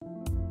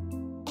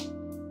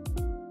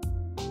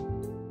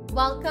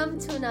Welcome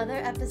to another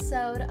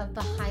episode of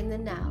Behind the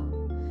Now.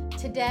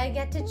 Today I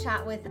get to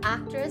chat with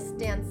actress,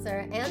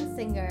 dancer, and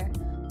singer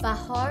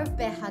Bahar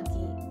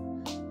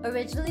Beihaghi.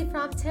 Originally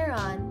from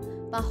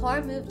Tehran,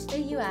 Bahar moved to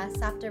the US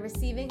after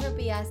receiving her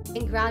BS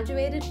and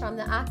graduated from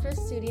the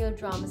Actors Studio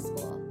Drama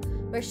School,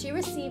 where she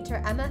received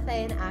her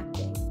MFA in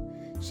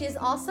acting. She is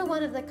also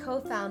one of the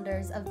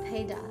co-founders of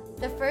Payda,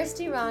 the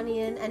first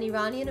Iranian and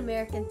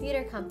Iranian-American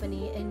theater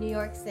company in New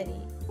York City.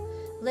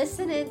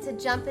 Listen in to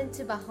jump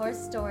into Bahar's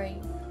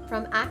story,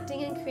 from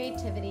acting and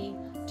creativity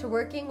to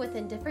working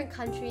within different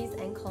countries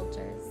and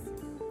cultures.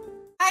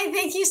 Hi,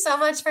 thank you so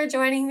much for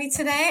joining me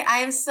today. I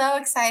am so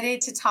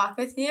excited to talk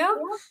with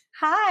you.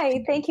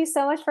 Hi, thank you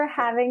so much for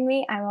having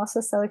me. I'm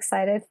also so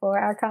excited for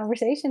our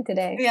conversation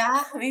today.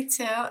 Yeah, me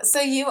too. So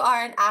you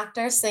are an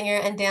actor, singer,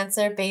 and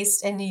dancer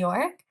based in New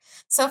York.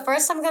 So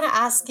first I'm going to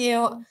ask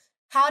you,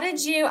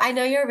 I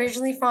know you're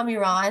originally from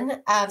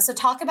Iran, so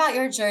talk about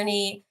your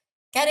journey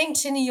getting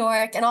to New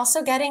York and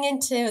also getting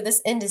into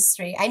this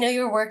industry. I know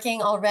you're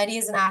working already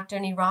as an actor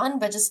in Iran,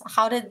 but just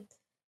how did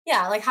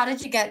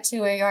you get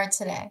to where you are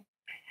today?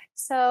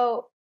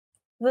 So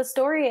the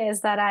story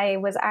is that I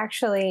was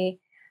actually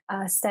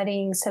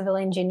studying civil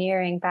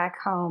engineering back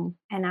home,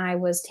 and I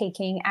was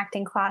taking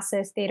acting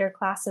classes, theater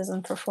classes,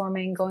 and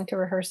performing, going to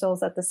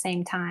rehearsals at the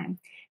same time,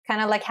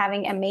 kind of like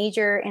having a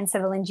major in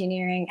civil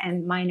engineering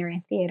and minor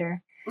in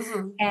theater.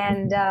 Mm-hmm.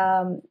 And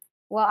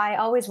I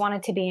always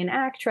wanted to be an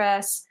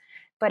actress,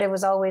 but it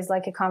was always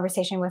like a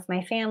conversation with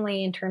my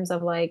family in terms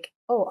of like,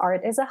 oh,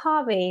 art is a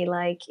hobby.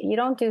 Like, you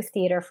don't do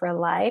theater for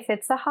life.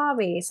 It's a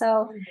hobby.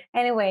 So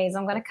anyways,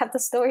 I'm going to cut the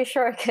story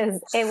short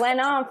because it went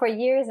on for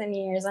years and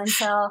years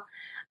until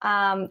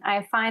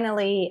I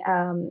finally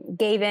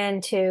gave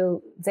in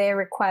to their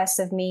request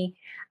of me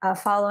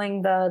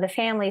following the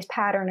family's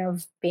pattern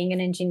of being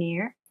an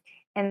engineer.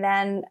 And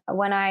then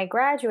when I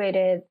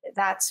graduated,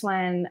 that's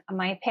when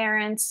my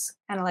parents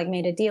kind of like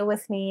made a deal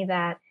with me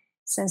that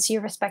since you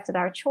respected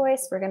our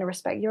choice, we're going to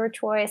respect your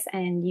choice,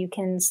 and you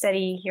can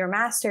study your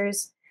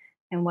master's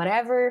in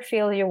whatever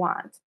field you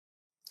want.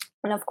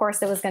 And of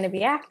course, it was going to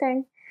be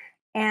acting.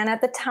 And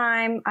at the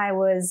time, I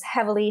was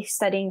heavily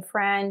studying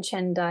French,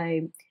 and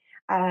I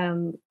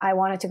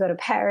wanted to go to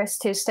Paris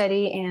to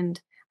study. And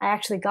I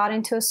actually got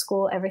into a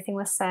school. Everything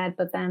was set.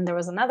 But then there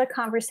was another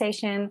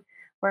conversation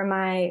where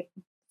my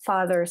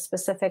father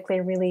specifically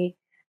really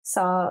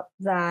saw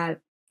that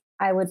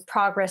I would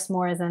progress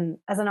more as an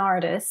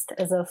artist,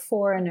 as a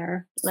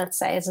foreigner, let's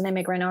say, as an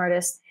immigrant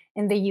artist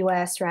in the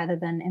US rather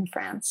than in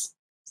France.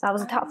 So that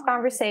was a tough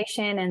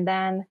conversation. And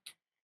then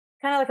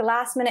kind of like a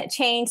last minute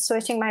change,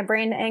 switching my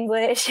brain to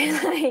English,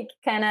 like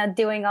kind of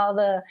doing all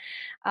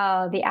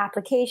the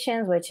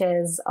applications, which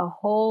is a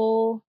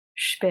whole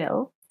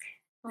spiel.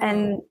 Mm-hmm.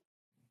 And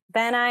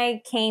then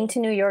I came to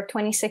New York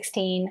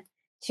 2016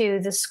 to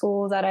the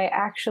school that I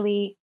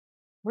actually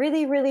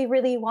really, really,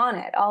 really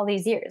wanted all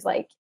these years.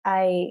 Like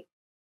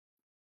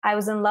I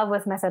was in love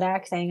with method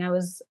acting. I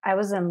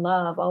was in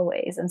love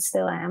always and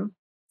still am.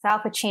 It's Al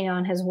Pacino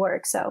and his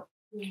work. So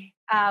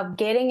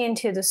getting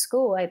into the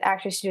school, like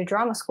Actors Studio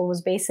Drama School,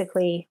 was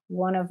basically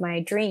one of my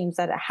dreams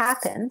that it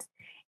happened.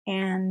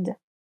 And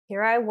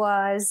here I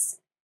was,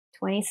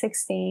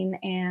 2016,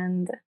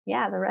 and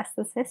yeah, the rest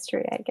is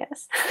history, I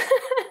guess.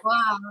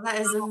 Wow,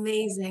 that is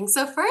amazing.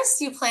 So first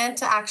you plan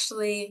to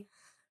actually,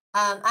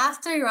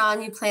 after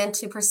Iran, you plan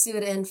to pursue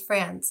it in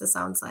France, it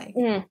sounds like.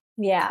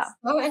 Yeah.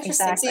 Oh,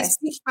 interesting. Exactly. So you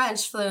speak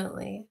French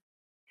fluently.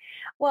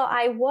 Well,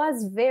 I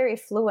was very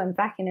fluent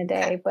back in the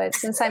day, but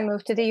since I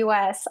moved to the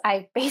US,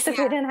 I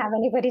basically didn't have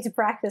anybody to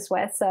practice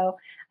with. So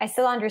I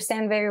still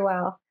understand very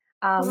well.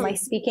 My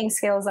speaking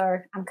skills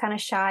I'm kind of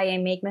shy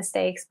and make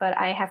mistakes, but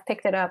I have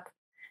picked it up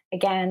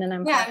again and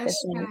I'm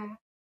practicing. Sure.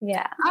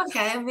 Yeah.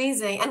 Okay,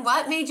 amazing. And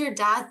what made your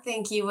dad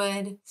think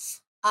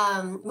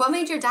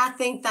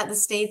that the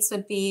States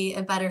would be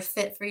a better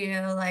fit for you?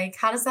 Like,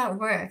 how does that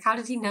work? How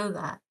did he know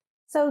that?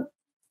 So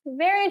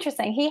very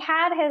interesting. He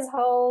had his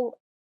whole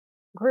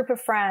group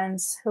of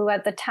friends who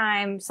at the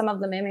time, some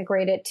of them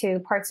immigrated to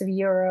parts of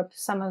Europe,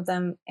 some of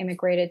them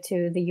immigrated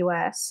to the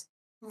US.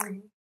 Mm-hmm.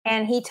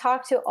 And he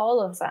talked to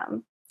all of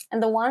them.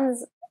 And the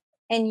ones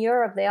in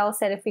Europe, they all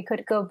said if we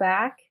could go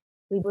back,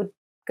 we would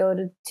go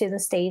to the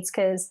States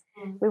because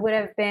we would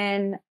have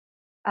been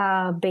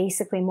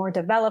basically more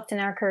developed in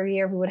our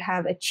career. We would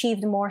have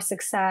achieved more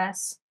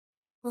success.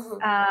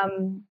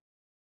 Mm-hmm.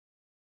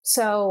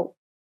 So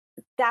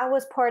that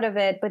was part of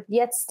it, but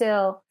yet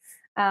still,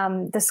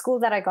 the school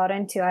that I got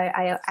into,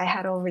 I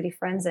had already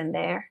friends in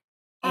there,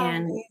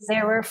 and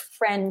they were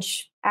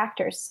French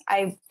actors.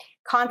 I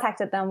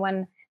contacted them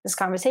when this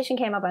conversation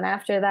came up, and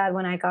after that,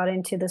 when I got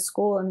into the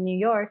school in New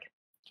York,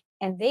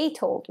 and they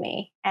told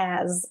me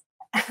as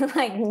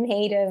like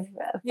native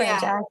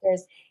French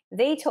actors,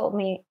 they told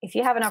me if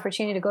you have an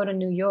opportunity to go to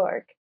New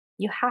York,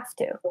 you have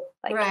to,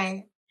 like,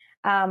 right,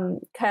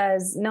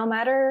 because no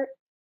matter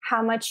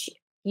how much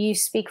you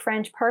speak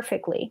French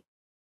perfectly,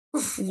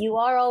 you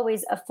are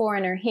always a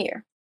foreigner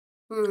here.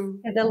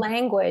 The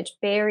language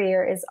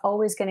barrier is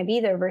always going to be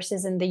there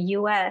versus in the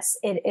US,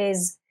 it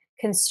is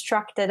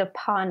constructed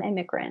upon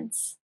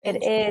immigrants.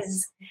 It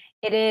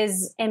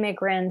is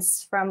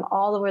immigrants from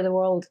all over the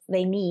world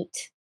they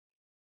meet,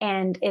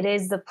 and it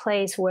is the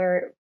place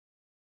where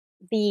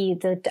the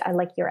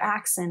like your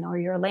accent or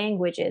your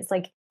language is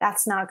like,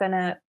 that's not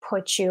gonna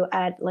put you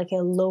at like a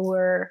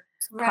lower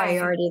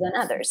priority than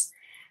others.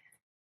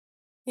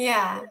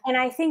 Yeah. And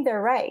I think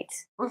they're right.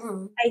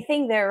 Mm-hmm. I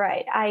think they're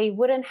right. I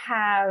wouldn't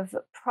have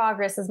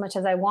progress as much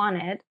as I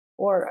wanted,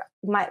 or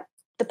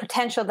the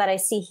potential that I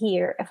see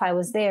here if I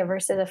was there,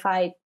 versus if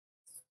I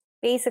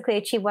basically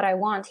achieve what I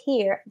want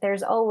here,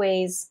 there's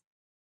always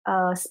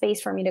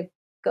space for me to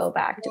go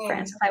back to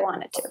France if I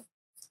wanted to.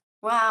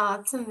 Wow,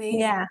 that's amazing.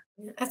 Yeah.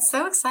 It's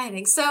so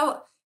exciting.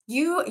 So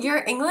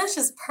your English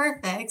is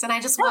perfect, and I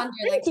just Oh, wonder,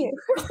 like, thank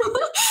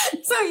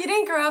you. so you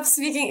didn't grow up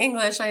speaking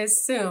English, I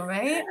assume,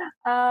 right?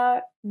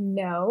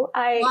 No,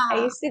 I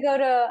Wow. used to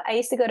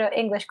go to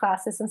English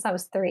classes since I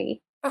was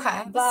 3.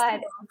 Okay. So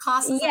But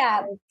classes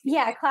yeah, are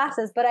yeah,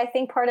 classes. But I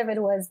think part of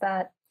it was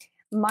that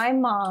my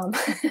mom,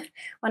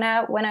 when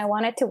I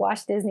wanted to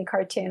watch Disney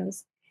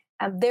cartoons,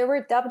 there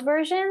were dubbed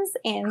versions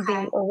and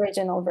okay. the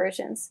original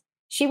versions.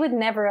 She would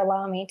never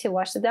allow me to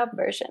watch the dubbed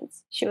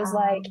versions. She was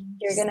like,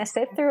 "You're gonna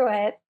sit through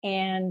it,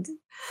 and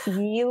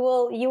you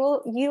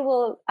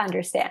will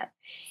understand."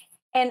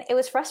 And it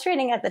was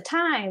frustrating at the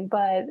time,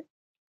 but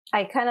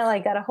I kind of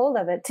like got a hold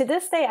of it. To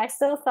this day, I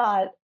still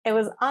thought it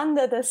was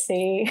under the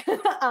sea,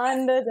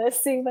 under the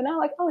sea. But now,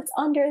 like, oh, it's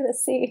under the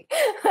sea.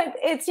 But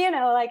it's,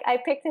 like I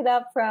picked it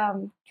up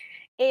from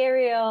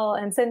Ariel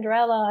and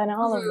Cinderella and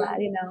all of that,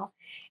 Mhm.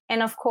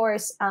 And of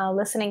course,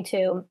 listening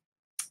to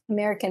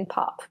American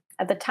pop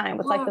at the time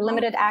with like the Oh,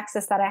 limited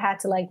access that I had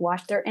to like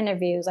watch their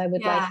interviews. I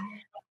would like yeah.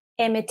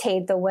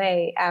 imitate the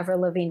way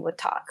Avril Lavigne would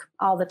talk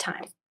all the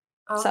time.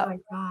 Oh So my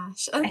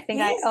gosh. I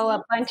think I owe a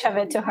Amazing. bunch of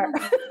it to her.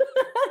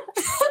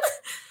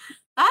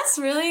 That's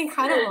really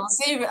incredible.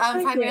 So you Thank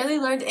you. primarily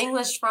learned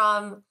English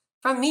from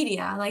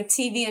media, like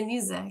TV and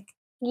music.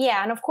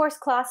 Yeah, and of course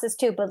classes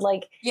too, but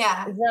like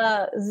Yeah.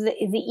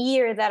 the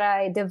ear that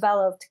I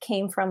developed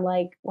came from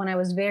like when I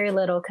was very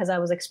little because I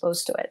was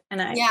exposed to it,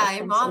 and I Yeah, your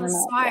think mom someone is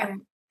else. Yeah, smart.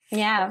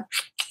 yeah,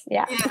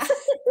 yeah. Yeah.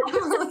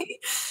 Definitely.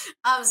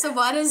 So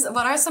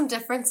what are some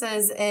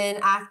differences in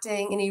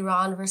acting in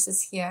Iran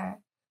versus here?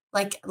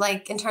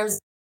 Like in terms of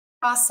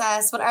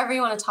process, whatever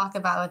you want to talk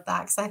about with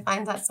that, because I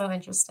find that so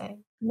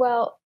interesting.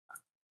 Well,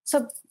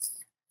 so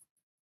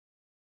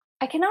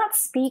I cannot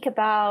speak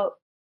about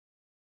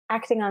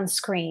acting on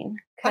screen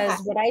Okay. because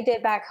what I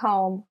did back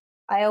home,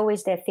 I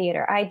always did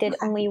theater. I did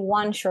Okay. only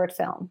one short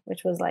film,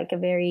 which was like a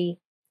very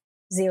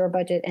zero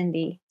budget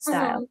indie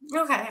style.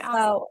 Okay.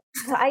 Awesome.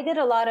 So I did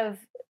a lot of,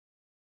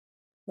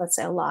 let's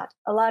say a lot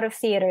of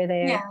theater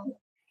there. Yeah.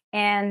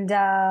 And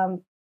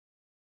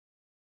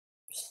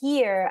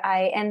here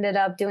I ended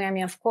up doing, I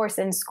mean, of course,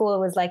 in school it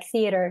was like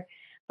theater,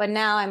 but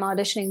now I'm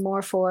auditioning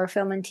more for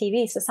film and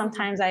TV. So Mhm.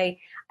 sometimes I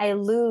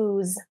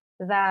lose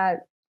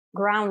that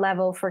ground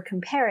level for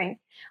comparing.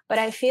 But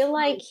I feel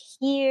like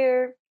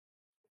here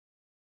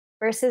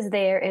versus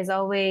there is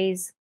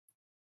always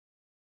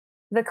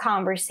the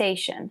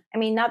conversation. I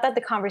mean, not that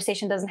the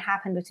conversation doesn't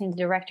happen between the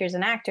directors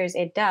and actors,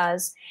 it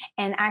does.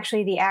 And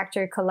actually, the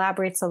actor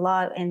collaborates a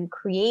lot in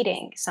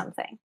creating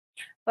something.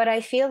 But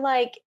I feel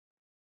like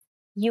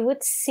you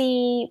would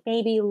see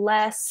maybe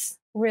less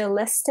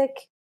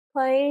realistic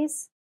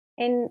plays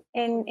in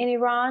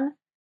Iran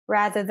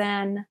rather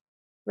than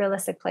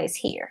realistic plays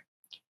here.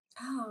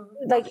 Oh,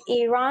 Like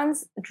okay.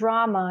 Iran's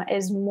drama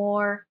is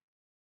more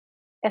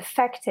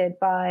affected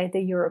by the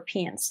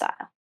European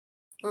style.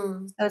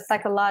 Mm. So it's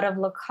like a lot of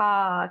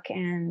Lecoq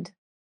and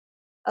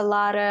a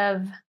lot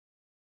of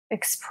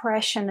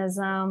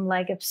expressionism,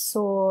 like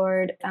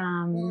absurd,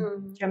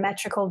 Mm.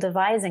 geometrical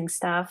devising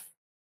stuff,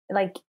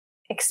 like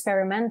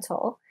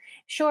experimental.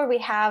 Sure, we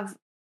have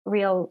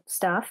real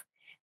stuff,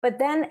 but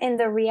then in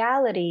the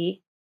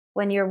reality,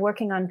 when you're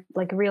working on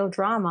like real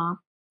drama,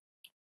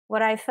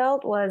 what I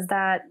felt was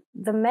that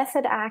the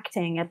method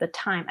acting at the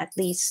time, at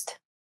least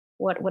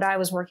what I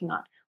was working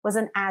on,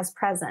 wasn't as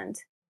present,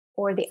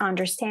 or the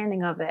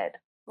understanding of it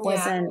Yeah.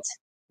 wasn't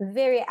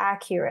very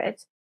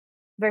accurate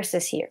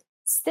versus here.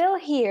 Still,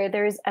 here,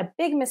 there's a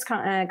big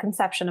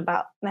misconception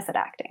about method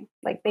acting.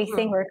 Like, they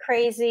think Mhm. we're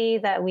crazy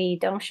that we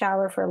don't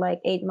shower for like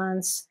 8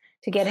 months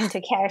to get into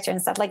character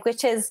and stuff, like,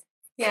 which is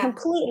Yeah.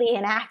 completely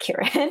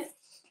inaccurate.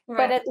 But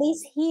Right. at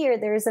least here,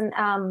 there's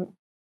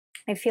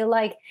I feel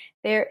like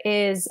there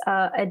is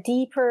a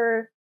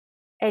deeper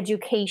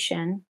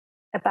education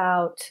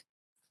about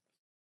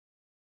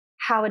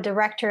how a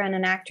director and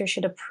an actor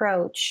should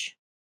approach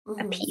a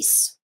Mhm.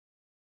 piece.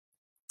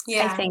 I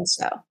Yeah. think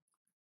so.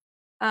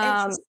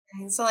 Um,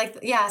 Interesting. So like,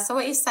 yeah, so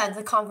what you said,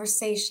 the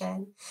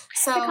conversation. the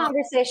So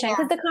conversation, yeah.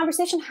 because the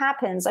conversation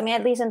happens. I mean,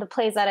 at least in the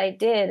plays that I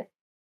did,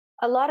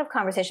 a lot of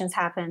conversations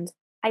happened.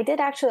 I did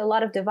actually a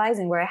lot of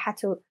devising where I had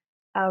to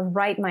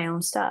write my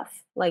own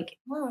stuff,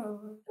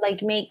 Oh.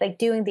 make like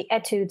doing the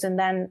etudes and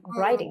then Mm.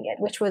 writing it,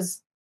 which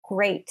was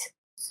great.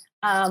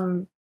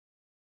 Um,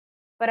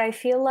 but I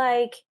feel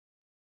like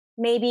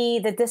maybe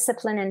the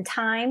discipline and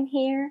time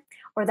here,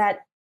 or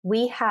that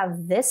we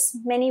have this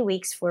many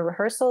weeks for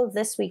rehearsal,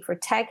 this week for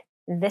tech,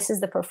 this is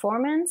the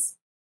performance.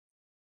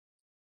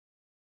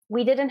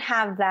 We didn't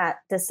have that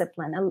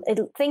discipline.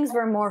 Things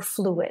were more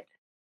fluid.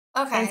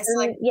 Okay, And so for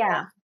like me,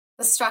 yeah.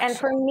 the structure. And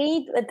for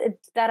me,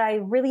 that I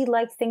really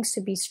like things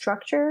to be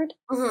structured,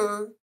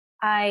 Mm-hmm.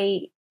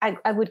 I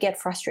would get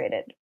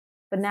frustrated.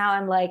 But now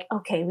I'm like,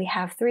 okay, we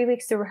have 3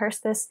 weeks to rehearse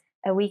this,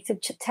 a week to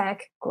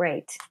tech,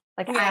 great.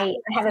 Like Yeah, I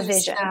have a your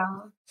vision.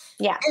 style.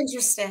 Yeah.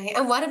 Interesting.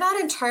 And what about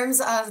in terms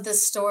of the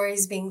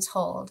stories being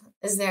told?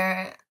 Is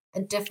there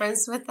a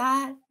difference with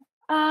that?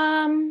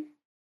 Um,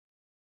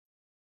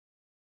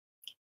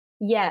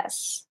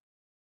 yes.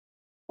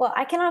 Well,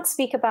 I cannot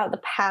speak about the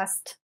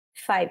past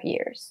 5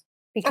 years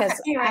Okay,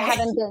 because you're I right.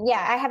 haven't been,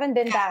 yeah, I haven't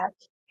been Yeah. back.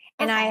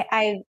 And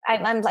Okay.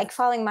 I'm like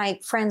following my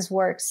friends'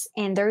 works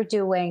and they're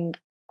doing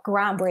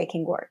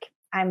groundbreaking work.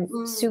 I'm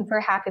Mm, super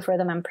happy for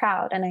them. I'm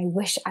proud. And I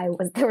wish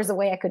there was a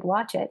way I could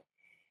watch it.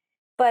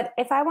 But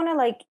if I want to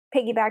like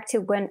piggyback to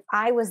when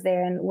I was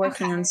there and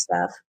working on okay.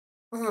 stuff,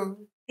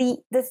 Mhm.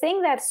 the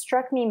thing that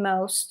struck me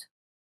most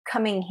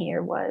coming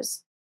here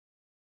was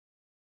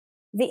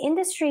the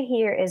industry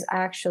here is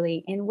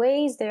actually, in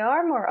ways, they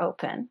are more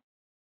open,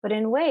 but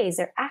in ways,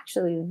 they're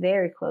actually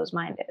very close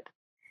minded.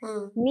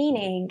 Mm,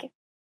 Meaning,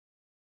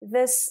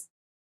 this,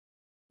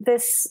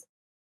 this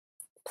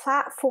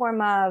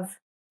platform of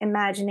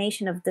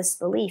imagination of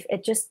disbelief,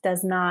 it just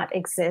does not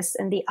exist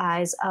in the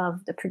eyes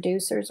of the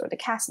producers or the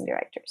casting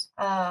directors.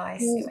 oh, I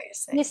see what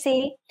you're You saying.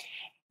 see,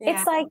 Yeah.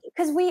 it's like,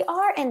 because we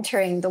are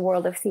entering the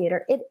world of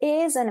theater, it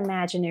is an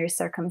imaginary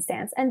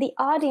circumstance. And the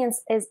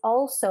audience is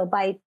also,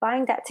 by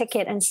buying that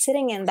ticket and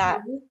sitting in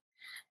that Mhm.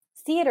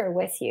 theater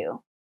with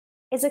you,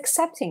 is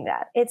accepting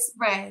that. It's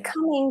Right.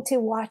 coming to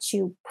watch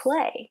you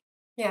play.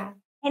 Yeah.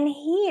 And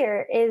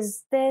here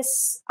is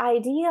this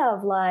idea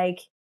of like,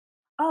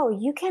 oh,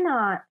 you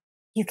cannot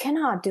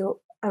do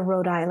a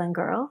Rhode Island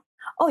girl.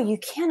 Oh, you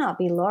cannot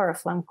be Laura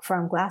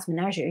from Glass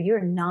Menagerie.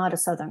 You're not a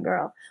Southern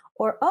girl.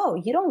 Or, oh,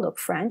 you don't look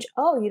French.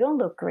 Oh, you don't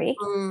look Greek.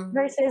 Mm.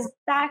 Versus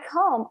back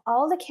home,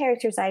 all the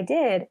characters I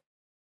did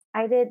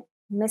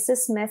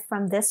Mrs. Smith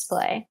from this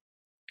play,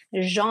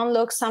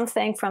 Jean-Luc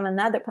something from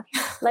another play.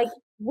 Like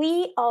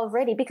we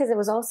already, because it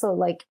was also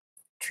like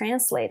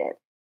translated.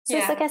 So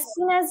it's Yeah. like as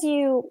soon as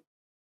you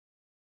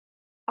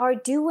are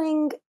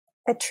doing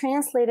a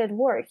translated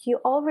work, you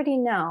already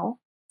know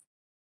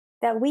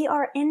that we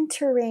are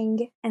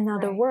entering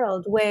another Right.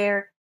 world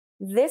where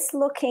this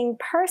looking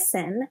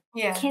person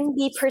Yeah. can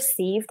be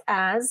perceived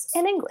as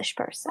an English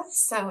person. That's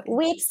so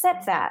We accept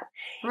interesting. that.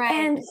 Right.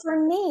 And for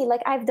me,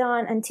 like I've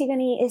done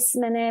Antigone,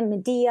 Ismene,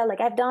 Medea, like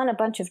I've done a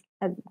bunch of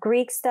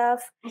Greek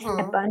stuff, a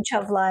Mhm. bunch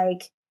of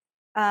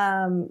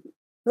um,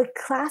 like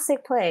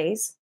classic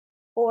plays,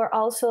 or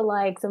also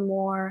like the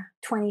more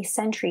 20th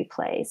century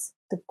plays,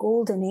 the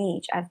golden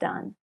age I've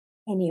done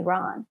in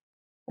Iran.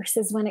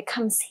 Versus when it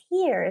comes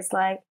here, it's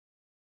like,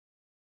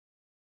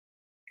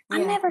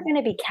 I'm Yeah. never going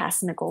to be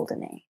cast in a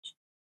golden age.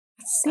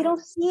 That's They so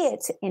don't see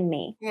it in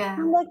me. yeah.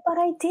 I'm like, but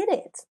I did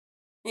it.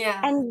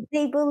 Yeah. And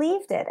they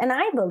believed it. And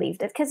I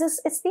believed it because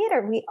it's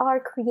theater. We are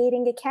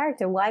creating a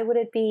character. Why would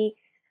it be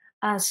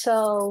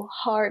so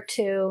hard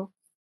to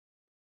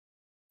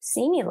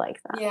see me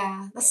like that?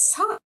 Yeah. That's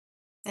so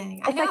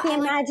interesting. I It's know like the I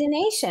like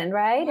imagination,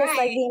 right? It's like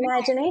right, the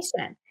right.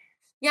 imagination.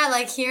 Yeah,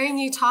 like hearing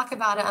you talk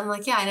about it, I'm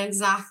like, yeah, I know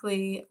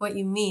exactly what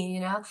you mean,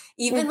 you know?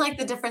 Even Mm, like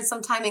the difference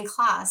sometime in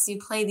class, you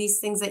play these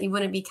things that you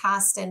wouldn't be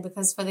cast in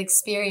because for the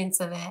experience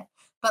of it.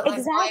 But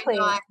like why exactly.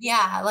 not?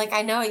 Yeah, like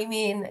I know what you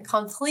mean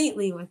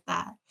completely with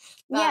that.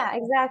 But Yeah,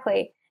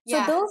 exactly. So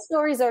yeah. those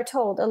stories are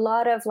told. A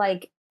lot of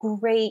like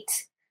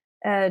great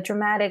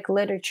dramatic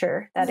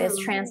literature that is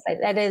Mhm.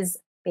 translated, that is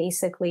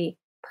basically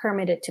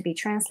permitted to be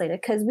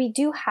translated, because we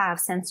do have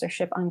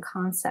censorship on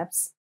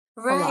concepts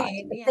a lot,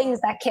 Right. the Yeah.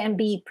 things that can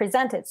be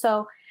presented.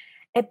 So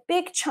a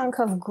big chunk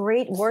of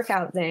great work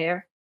out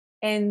there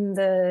in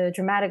the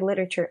dramatic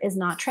literature is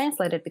not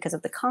translated because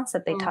of the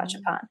concept they touch Mm.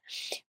 upon.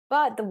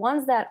 But the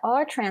ones that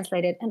are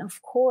translated, and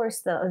of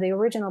course the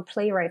original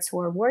playwrights who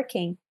are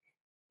working,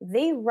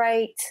 they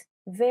write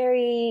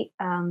very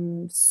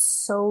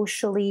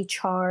socially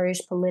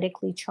charged,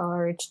 politically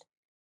charged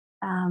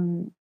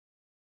um,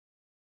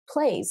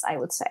 plays, I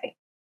would say.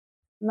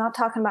 I'm not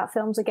talking about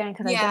films again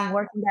because I Yeah. didn't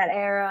work in that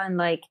era and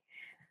like,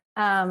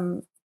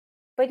 um,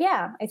 but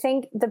yeah, I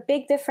think the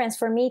big difference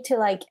for me to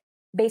like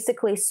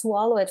basically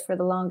swallow it for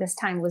the longest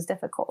time was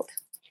difficult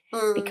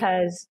Mm.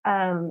 because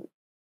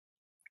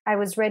I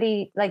was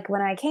ready. Like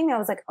when I came here, I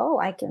was like, oh,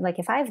 I can, like,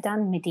 if I've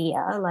done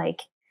Medea,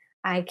 like,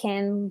 I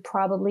can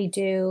probably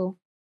do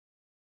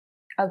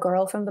a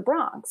girl from the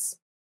Bronx,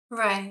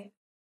 Right.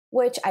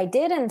 which I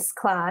did in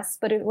class,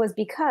 but it was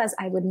because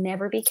I would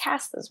never be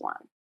cast as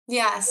one.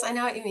 Yes, I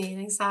know what you mean.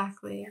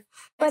 Exactly.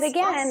 But It's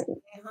again,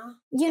 fascinating, huh?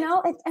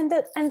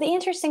 and the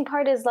interesting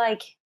part is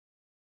like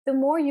the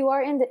more you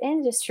are in the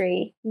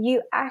industry,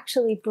 you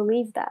actually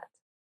believe that.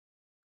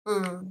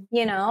 Mm.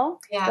 You know,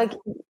 Yeah.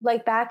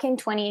 like back in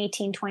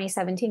 2018,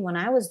 2017, when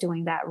I was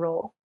doing that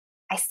role,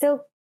 I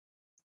still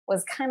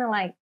was kind of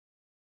like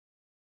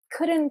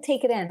couldn't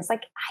take it in. It's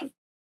like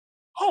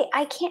hey,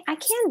 I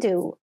can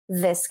do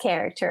this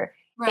character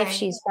if Right.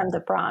 she's from the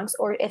Bronx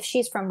or if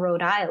she's from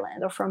Rhode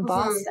Island or from Mhm.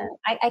 Boston.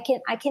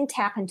 I can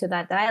tap into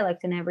that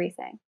dialect and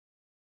everything.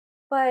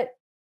 But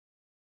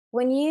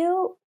when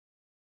you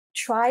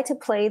try to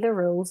play the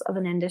rules of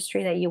an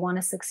industry that you want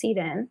to succeed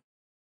in,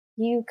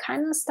 you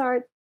kind of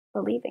start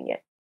believing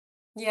it.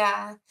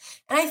 Yeah.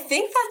 And I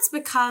think that's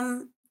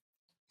become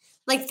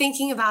like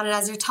thinking about it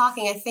as you're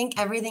talking, I think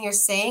everything you're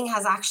saying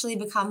has actually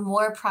become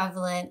more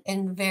prevalent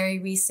in very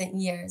recent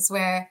years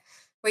where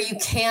you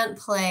can't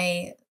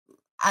play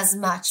as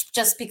much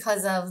just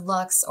because of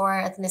looks or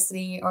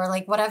ethnicity or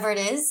like whatever it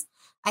is.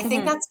 I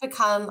think Hmm. that's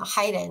become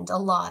heightened a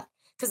lot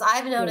because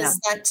I've Yeah. noticed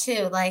that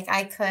too. Like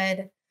I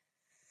could,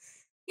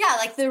 yeah,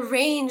 like the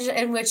range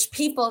in which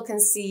people can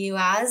see you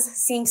as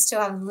seems to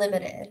have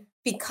limited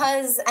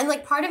because, and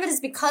like part of it is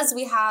because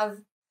we have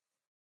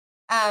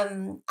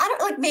I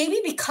don't like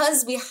maybe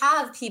because we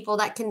have people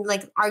that can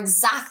like are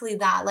exactly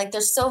that. Like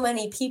there's so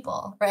many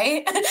people,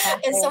 right?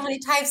 And so Exactly. many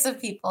types of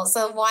people.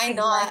 So why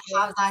not Exactly.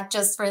 have that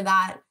just for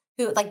that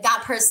who like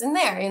that person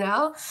there, you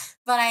know?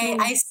 But I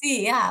Mm.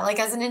 see, yeah, like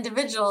as an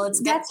individual, it's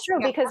good That's to true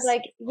get because,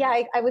 like,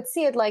 yeah, I would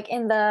see it like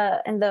in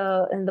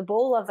the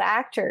bowl of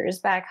actors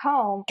back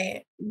home.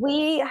 frustrated.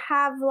 We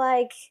have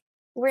like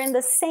we're in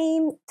the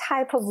same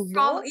type of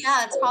Probably, look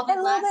yeah, it's a probably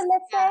little bit, less,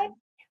 let's yeah, say.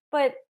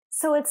 But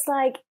so it's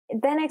like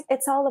then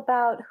it's all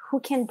about who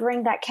can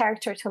bring that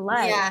character to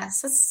life.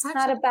 yes, it's such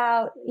Not a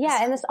about,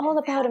 yeah, and it's all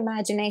perspective, about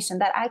imagination.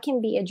 That I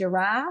can be a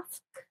giraffe,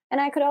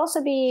 and I could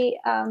also be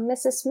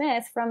Mrs.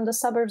 Smith from the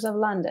suburbs of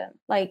London.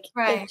 Like it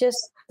right.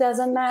 just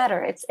doesn't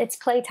matter. It's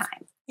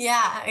playtime.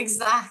 Yeah,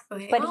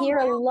 exactly. But Oh here,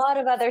 a man. lot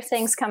of other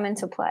things come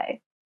into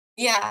play.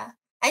 Yeah.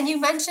 And you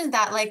mentioned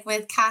that like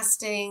with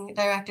casting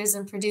directors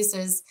and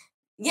producers,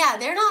 yeah,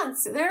 they're not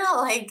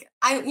like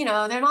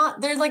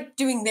they're like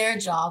doing their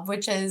job,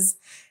 which is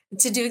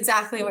to do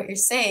exactly what you're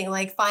saying,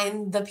 like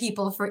find the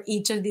people for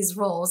each of these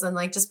roles and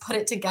like just put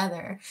it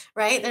together,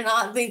 right? They're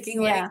not thinking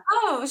like, Yeah,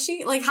 oh,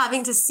 she like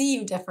having to see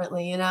you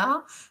differently, you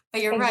know?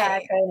 But you're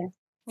right. exactly,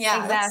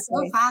 Yeah, that's so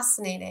exactly.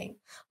 fascinating.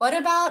 What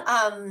about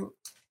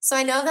so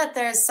I know that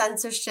there's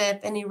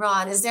censorship in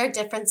Iran. Is there a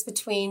difference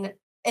between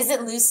is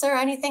it looser or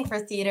anything for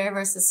theater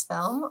versus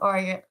film or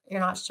you're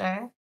not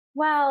sure?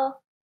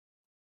 Well,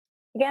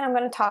 again, I'm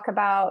going to talk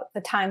about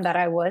the time that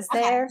I was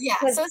Okay. there Yeah.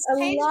 because So it's a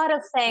changed. lot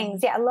of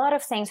things, yeah, a lot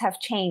of things have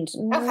changed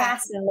Okay.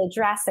 massively,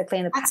 drastically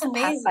in the That's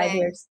past five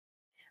amazing. years,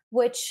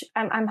 which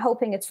I'm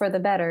hoping it's for the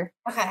better.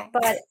 Okay.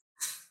 But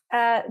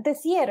the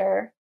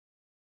theater,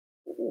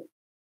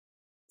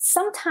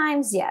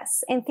 sometimes,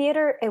 yes. In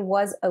theater, it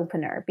was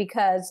opener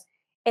because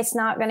it's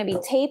not going to be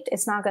taped,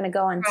 it's not going to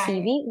go on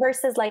Right. TV,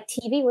 versus like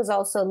TV was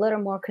also a little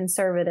more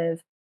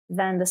conservative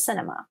than the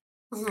cinema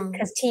Mhm.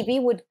 because TV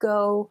would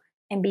go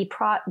and be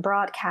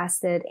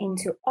broadcasted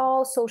into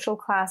all social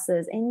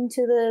classes,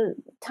 into the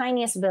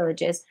tiniest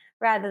villages,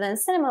 rather than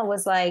cinema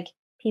was like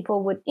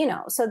people would,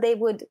 so they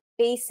would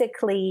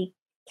basically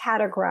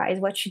categorize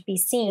what should be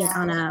seen Yeah.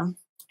 on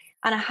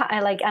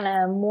a like on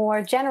a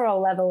more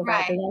general level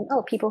rather Right.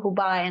 than people who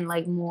buy and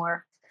like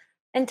more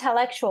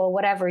intellectual,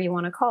 whatever you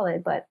want to call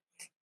it. But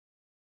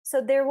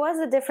so there was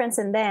a difference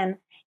in then,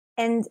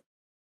 and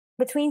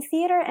between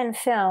theater and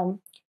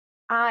film,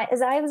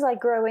 as I was like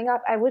growing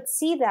up, I would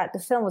see that the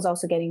film was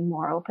also getting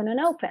more open and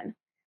open.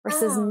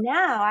 Versus Oh.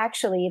 now,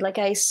 actually, like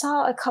I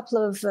saw a couple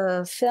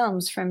of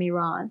films from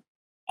Iran,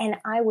 and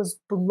I was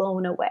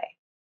blown away.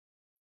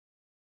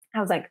 I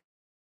was like,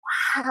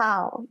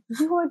 "Wow,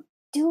 you are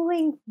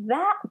doing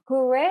that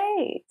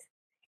great!"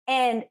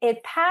 And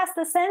it passed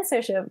the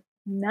censorship.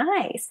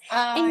 Nice. Oh,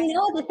 And I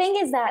the thing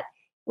is that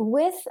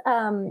with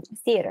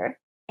theater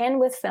and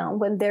with film,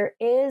 when there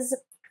is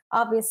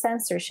obvious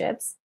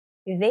censorships,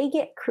 they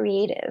get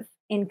creative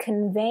in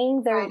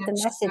conveying right, the I'm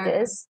sure.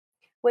 messages,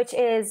 which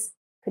is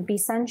could be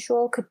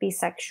sensual, could be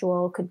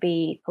sexual, could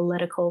be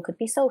political, could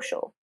be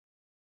social.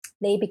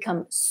 They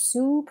become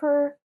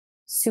super,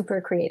 super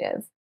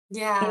creative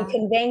in Yeah.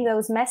 conveying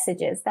those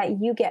messages that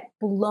you get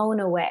blown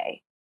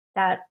away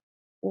that,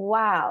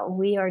 wow,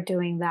 we are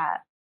doing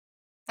that.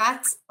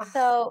 That's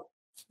So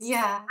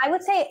yeah. I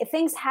would say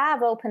things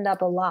have opened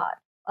up a lot,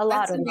 a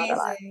lot, That's a lot, a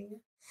lot.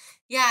 amazing.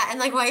 Yeah, and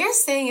like what you're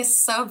saying is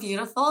so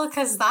beautiful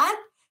because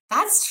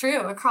that's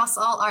true across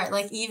all art.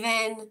 Like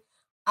even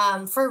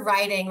for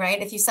writing,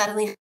 right? If you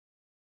suddenly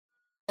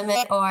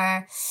limit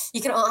or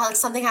you can like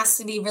something has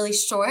to be really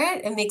short,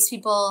 it makes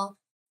people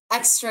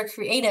extra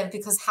creative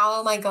because how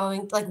am I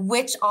going like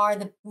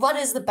what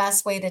is the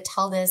best way to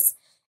tell this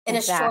in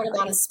a short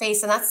amount Exactly. of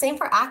space? And that's same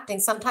for acting.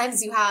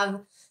 Sometimes you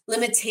have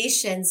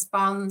limitations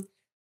from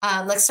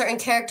like certain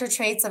character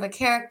traits of a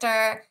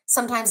character,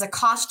 sometimes a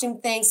costume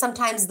thing,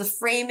 sometimes the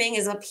framing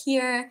is up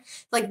here,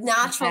 like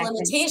natural Exactly.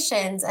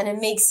 limitations, and it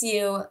makes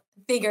you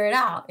figure it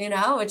out,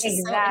 which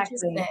is so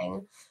Exactly.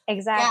 interesting. Yeah,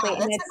 Exactly.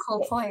 And that's a cool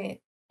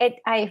point.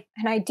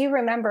 I do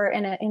remember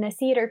in a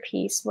theater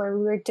piece where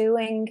we were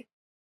doing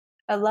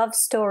a love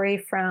story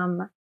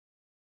from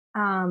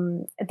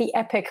the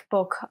epic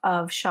book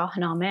of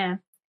Shahnameh.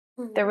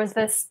 There Mhm. was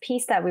this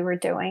piece that we were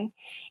doing,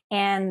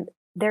 and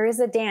there is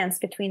a dance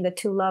between the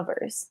two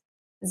lovers.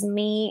 It's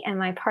me and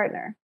my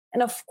partner.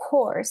 And of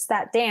course,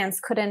 that dance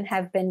couldn't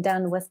have been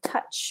done with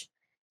touch.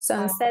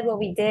 So instead, what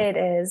we did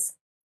is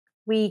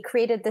we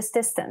created this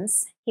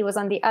distance. He was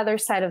on the other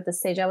side of the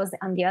stage. I was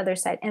on the other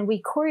side. And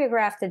we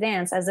choreographed the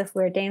dance as if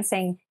we were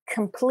dancing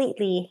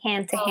completely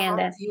hand to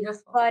hand.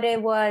 But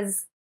it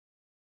was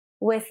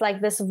with like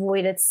this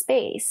voided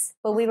space,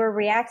 but we were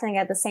reacting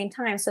at the same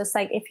time. So it's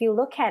like, if you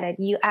look at it,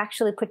 you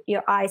actually put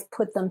your eyes,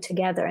 put them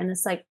together. And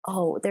it's like,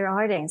 oh, they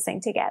are dancing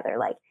together.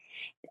 Like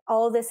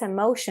all this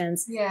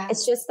emotions. Yeah.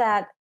 It's just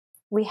that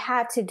we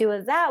had to do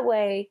it that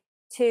way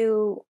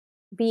to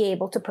be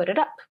able to put it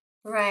up.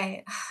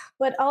 Right.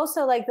 But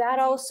also like that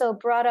also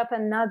brought up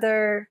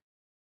another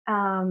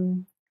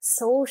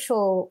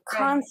social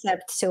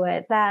concept to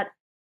it, that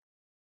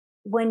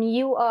when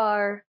you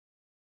are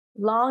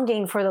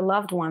longing for the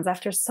loved ones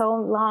after so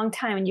long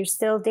time and you're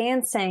still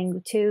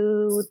dancing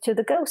to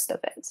the ghost of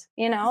it,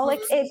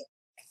 like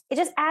it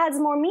just adds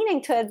more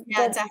meaning to it.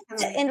 Yeah,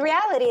 definitely. In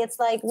reality, it's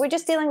like we're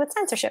just dealing with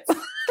censorship.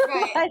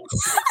 Right.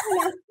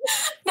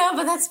 No,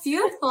 but that's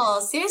beautiful.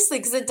 Seriously,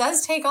 because it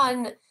does take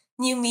on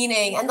new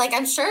meaning. And like,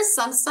 I'm sure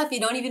some stuff you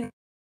don't even,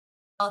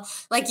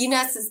 like you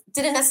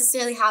didn't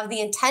necessarily have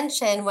the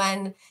intention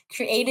when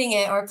creating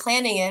it or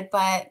planning it,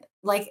 but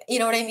like, you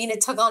know what I mean?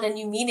 It took on a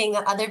new meaning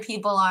that other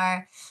people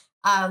are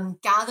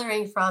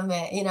gathering from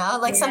it,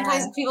 like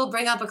sometimes people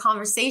bring up a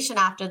conversation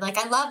after, like,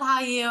 I love how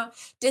you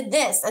did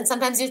this. And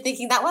sometimes you're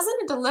thinking that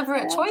wasn't a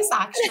deliberate choice,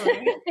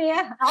 actually.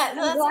 Yeah.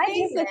 I'm glad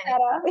you put that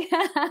up.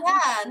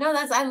 Yeah, no,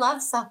 I love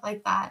stuff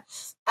like that.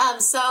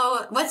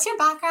 So what's your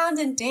background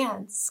in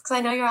dance? Because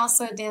I know you're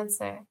also a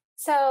dancer.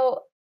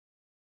 So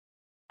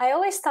I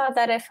always thought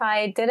that if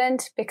I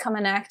didn't become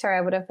an actor,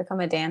 I would have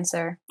become a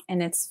dancer.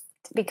 And it's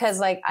because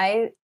like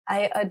I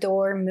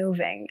adore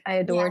moving. I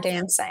adore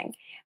dancing.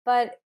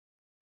 But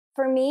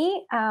for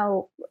me,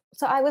 so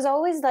I was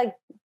always like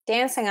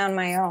dancing on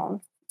my own.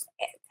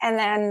 And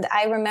then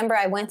I remember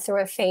I went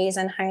through a phase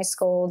in high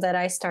school that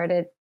I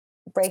started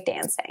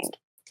breakdancing.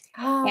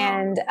 Oh,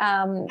 and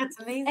that's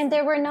amazing. And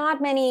there were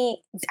not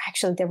many,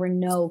 actually there were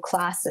no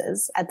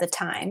classes at the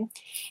time.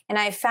 And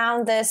I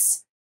found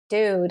this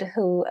dude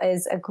who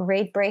is a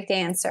great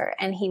breakdancer,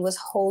 and he was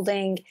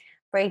holding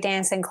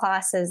breakdancing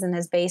classes in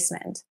his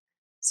basement.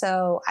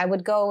 So I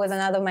would go with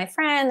another my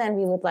friend and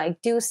we would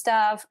like do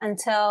stuff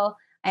until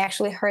I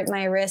actually hurt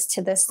my wrist.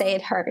 To this day,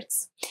 it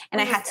hurts.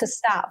 And I had to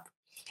stop.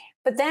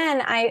 But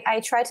then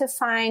I tried to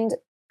find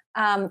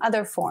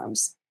other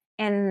forms.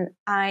 And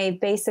I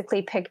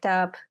basically picked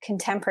up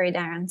contemporary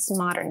dance,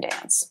 modern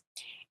dance.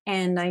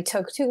 And I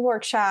took 2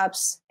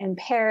 workshops in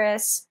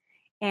Paris.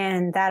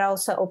 And that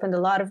also opened a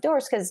lot of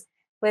doors, because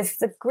with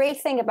the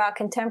great thing about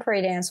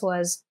contemporary dance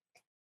was,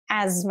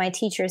 as my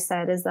teacher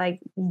said, is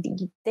like,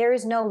 there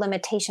is no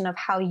limitation of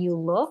how you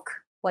look,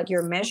 what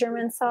your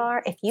measurements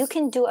are, if you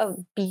can do a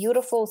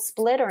beautiful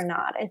split or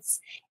not.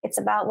 It's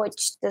about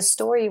the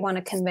story you want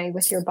to convey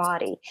with your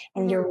body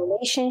and your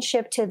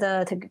relationship to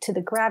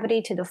the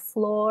gravity, to the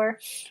floor,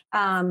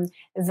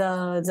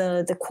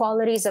 the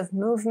qualities of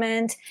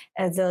movement,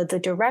 the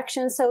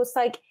direction. So it's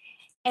like,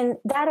 and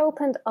that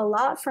opened a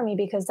lot for me,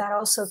 because that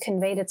also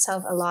conveyed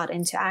itself a lot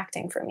into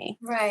acting for me.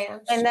 Right.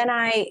 And then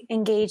I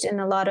engaged in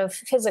a lot of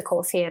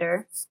physical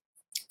theater.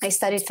 I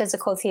studied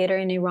physical theater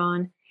in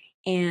Iran.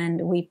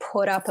 And we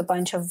put up a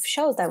bunch of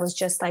shows that was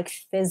just like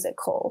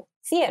physical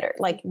theater,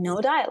 like no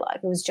dialogue.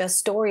 It was just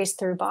stories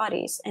through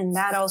bodies. And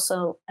that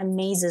also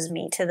amazes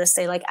me to this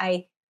day. Like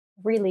I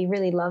really,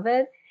 really love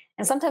it.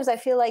 And sometimes I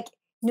feel like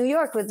New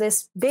York, with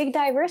this big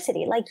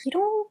diversity, like you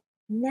don't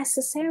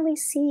necessarily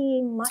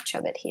see much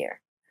of it here.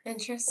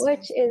 Interesting.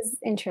 Which is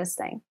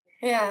interesting.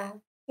 Yeah.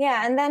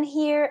 Yeah. And then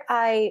here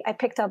I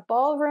picked up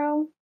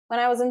ballroom when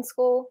I was in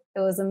school. It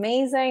was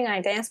amazing.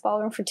 I danced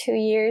ballroom for 2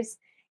 years.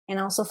 And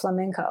also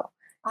flamenco.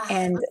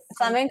 And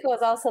flamenco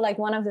is also like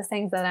one of the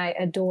things that I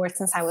adored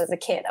since I was a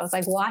kid. I was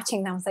like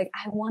watching them. I was like,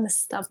 I want to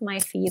stub my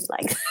feet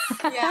like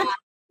that. Yeah.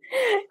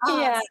 Oh,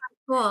 yeah. So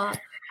cool.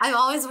 I've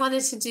always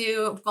wanted to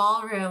do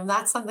ballroom.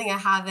 That's something I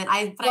haven't.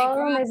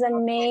 Ballroom is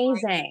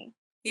amazing.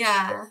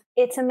 Yeah.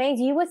 It's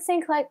amazing. You would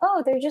think like,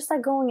 oh, they're just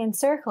like going in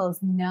circles.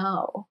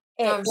 No.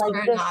 It's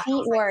like the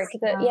feet work.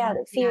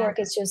 The feet work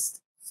is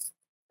just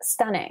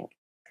stunning.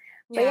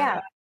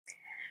 But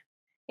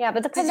yeah,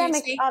 but the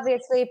pandemic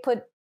obviously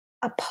put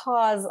a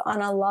pause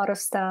on a lot of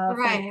stuff.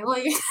 Right.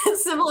 Well,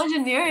 civil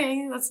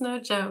engineering, that's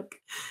no joke.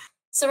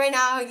 So right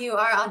now you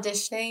are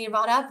auditioning, you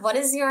brought up. What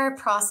is your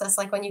process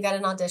like when you get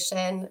an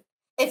audition?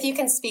 If you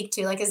can speak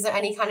to, like, is there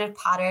any kind of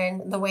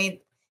pattern, the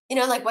way,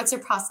 like what's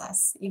your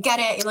process? You get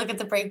it, you look at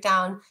the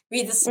breakdown,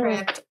 read the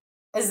script.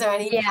 Is there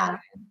any pattern?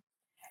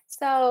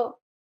 So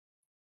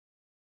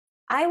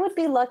I would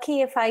be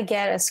lucky if I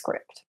get a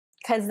script,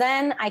 because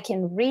then I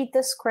can read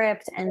the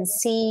script and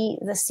see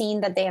the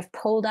scene that they have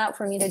pulled out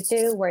for me to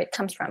do, where it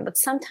comes from. But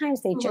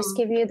sometimes they just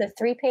give you the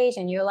 3-page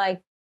and you're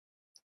like,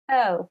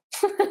 oh,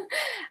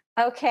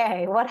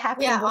 okay, what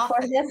happened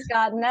before this?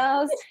 God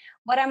knows.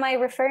 what am I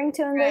referring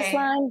to in this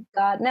line?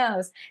 God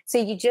knows. So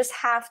you just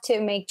have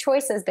to make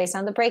choices based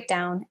on the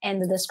breakdown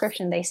and the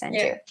description they send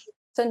you.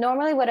 So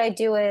normally what I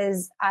do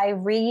is I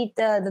read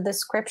the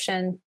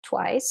description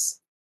twice,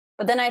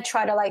 but then I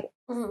try to like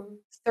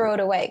throw it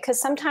away. Because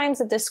sometimes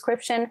the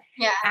description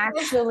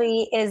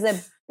actually is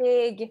a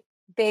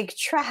big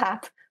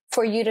trap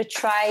for you to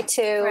try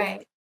to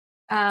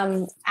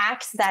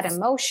act that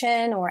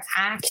emotion or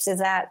act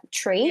that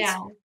trait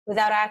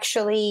without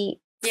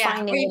actually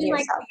finding it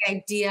yourself. The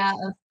idea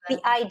of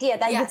the idea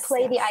that you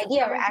play the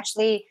idea or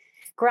actually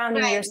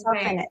grounding yourself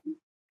in it.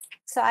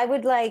 So I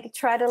would like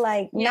try to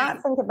like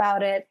not think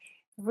about it,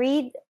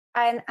 read,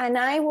 and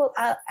I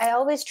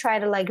always try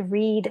to like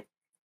read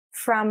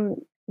from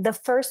the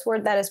first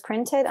word that is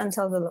printed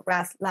until the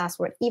last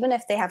word, even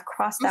if they have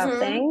crossed out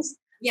things.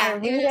 I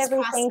read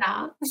everything.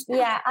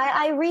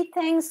 I read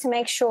things to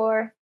make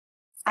sure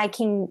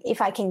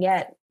if I can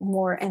get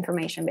more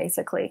information,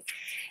 basically.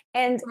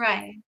 And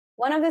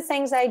one of the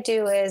things I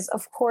do is,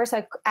 of course,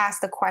 I ask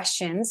the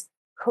questions: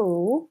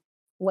 who,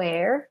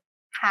 where,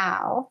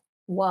 how,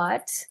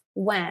 what,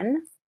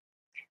 when.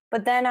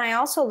 But then I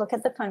also look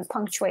at the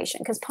punctuation,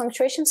 because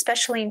punctuation,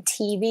 especially in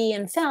TV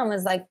and film,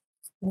 is like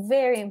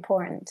very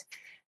important.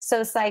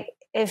 So it's like,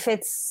 if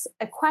it's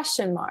a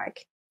question mark,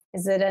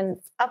 is it an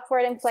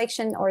upward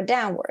inflection or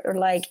downward? Or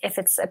like if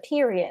it's a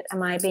period,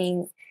 am I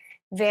being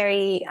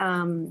very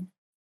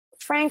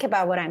frank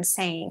about what I'm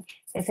saying?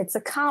 If it's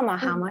a comma,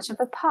 how much of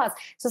a pause?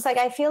 So it's like,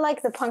 I feel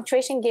like the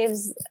punctuation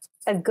gives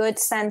a good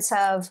sense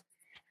of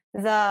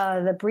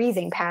the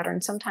breathing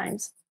pattern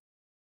sometimes.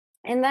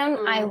 And then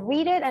I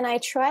read it and I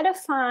try to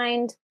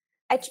find,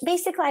 I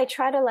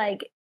try to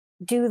like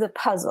do the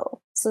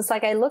puzzle. So it's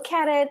like, I look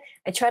at it,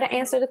 I try to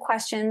answer the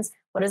questions.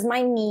 What is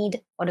my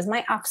need? What is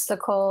my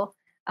obstacle?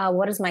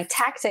 What is my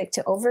tactic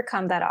to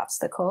overcome that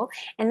obstacle?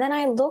 And then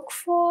I look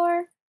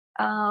for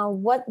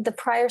what the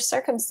prior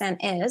circumstance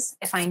is,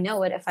 if I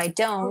know it, if I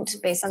don't,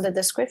 based on the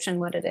description,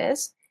 what it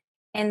is.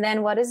 And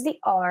then what is the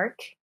arc?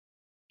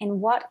 And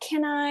what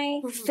can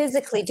I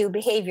physically do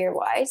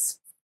behavior-wise?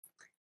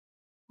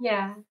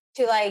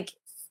 To like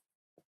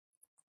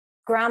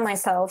ground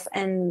myself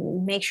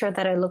and make sure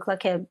that I look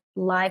like a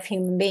live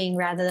human being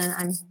rather than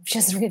I'm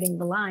just reading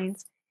the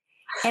lines.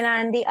 And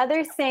then the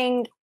other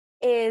thing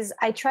is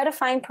I try to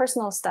find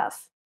personal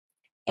stuff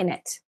in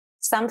it.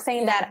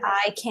 Something that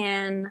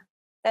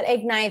that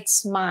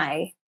ignites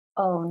my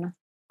own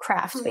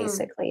craft,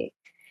 basically.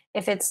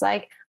 If it's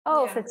like,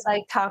 if it's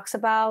like talks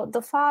about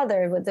the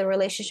father, with the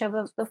relationship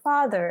of the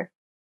father,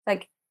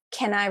 like,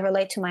 can I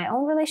relate to my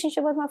own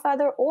relationship with my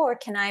father, or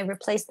can I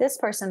replace this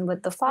person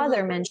with the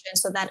father mentioned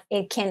so that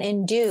it can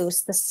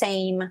induce the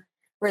same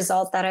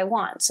result that I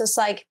want? So it's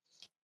like,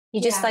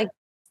 you just like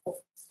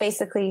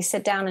basically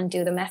sit down and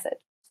do the method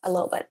a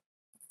little bit.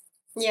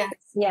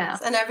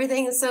 And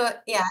everything. So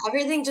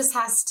everything just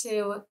has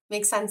to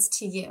make sense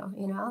to you,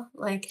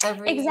 like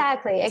every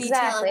exactly. There,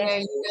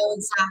 exactly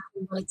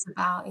what it's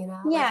about,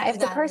 like if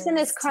the person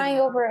is crying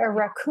over a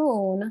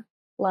raccoon,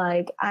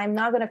 like, I'm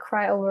not going to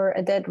cry over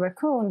a dead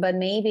raccoon, but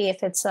maybe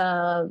if it's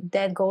a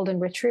dead golden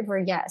retriever,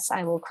 yes,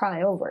 I will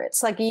cry over it.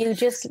 It's like, you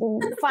just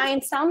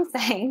find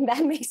something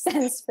that makes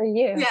sense for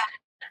you.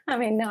 I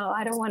mean, no,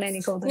 I don't want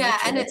any golden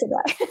retriever to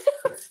die.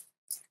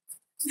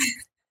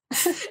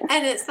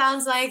 And it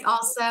sounds like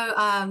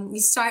also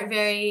you start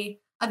very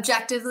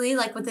objectively,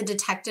 like with the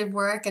detective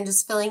work and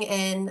just filling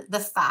in the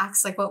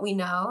facts, like what we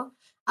know.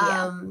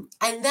 And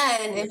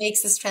then it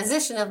makes this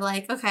transition of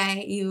like,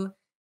 okay,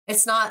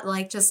 it's not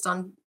like just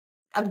on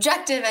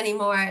objective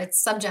anymore,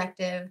 it's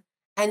subjective.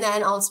 And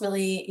then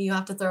ultimately you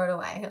have to throw it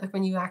away, like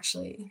when you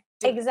actually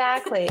do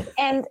exactly.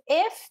 And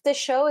if the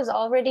show is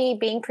already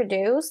being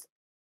produced,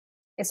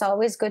 it's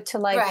always good to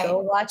like go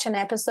watch an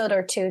episode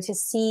or two to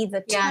see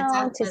the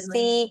tone, to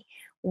see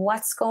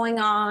what's going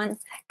on.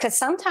 Because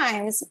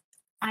sometimes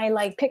I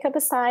like pick up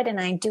a side and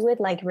I do it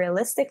like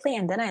realistically,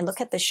 and then I look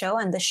at the show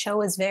and the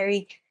show is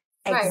very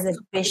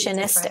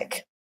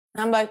exhibitionistic.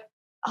 And I'm like,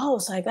 oh,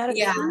 so I gotta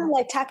kind of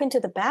like tap into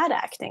the bad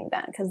acting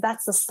then, because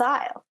that's the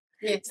style.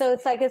 So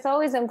it's like, it's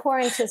always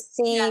important to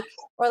see,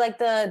 or like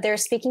they're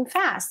speaking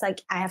fast. Like,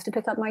 I have to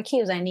pick up my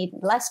cues. I need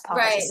less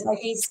pause. Like,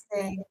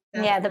 pacing.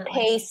 The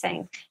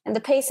pacing. And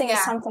the pacing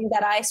is something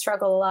that I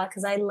struggle a lot,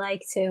 because I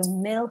like to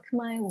milk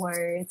my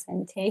words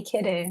and take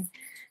it in.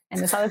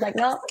 And it's always like,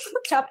 no,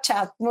 chop,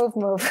 chop, move.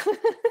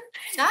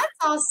 That's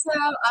also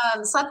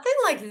something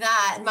like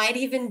that might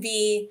even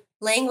be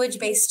language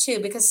based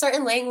too, because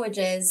certain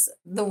languages,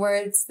 the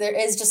words, there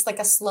is just like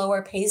a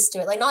slower pace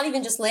to it. Like, not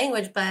even just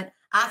language, but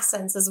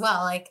accents as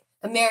well. Like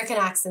American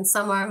accents,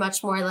 some are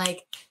much more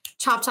like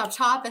chop, chop,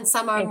 chop, and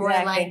some are more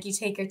like you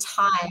take your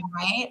time,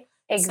 right?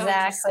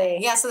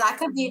 Exactly. So that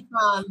could be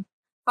from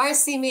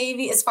Farsi,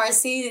 maybe. As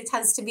Farsi, it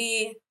tends to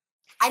be,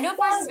 I know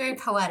Farsi is very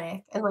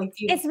poetic and like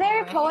beautiful. It's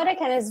very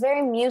poetic and it's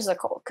very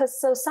musical, because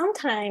so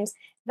sometimes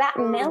that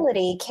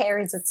melody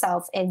carries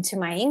itself into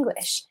my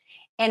English.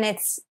 And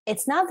it's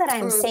not that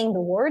I'm saying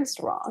the words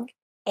wrong.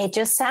 It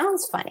just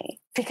sounds funny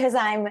because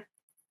I'm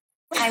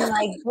I'm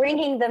like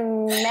bringing the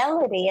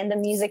melody and the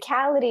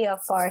musicality of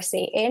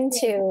Farsi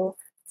into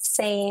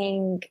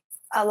saying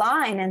a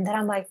line. And then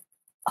I'm like,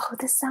 oh,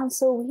 this sounds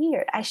so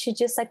weird. I should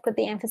just like put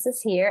the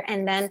emphasis here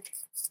and then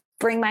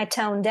bring my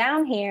tone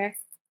down here.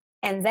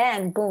 And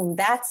then boom,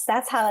 that's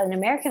how an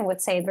American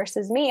would say it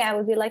versus me. I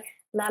would be like,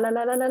 la la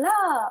la la la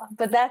la.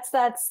 But that's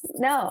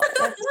no,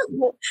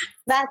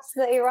 that's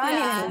the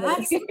Iranian.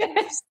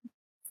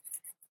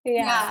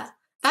 Yeah,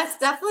 that's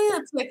definitely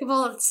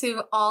applicable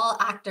to all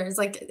actors,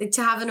 like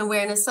to have an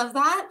awareness of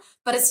that.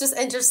 But it's just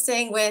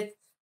interesting with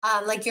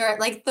like your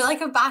like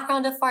a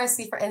background of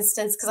Farsi, for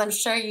instance, because I'm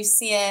sure you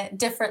see it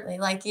differently.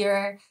 Like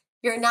your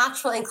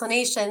natural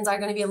inclinations are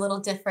going to be a little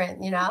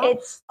different, you know?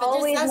 It's But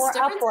always more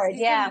differences upward.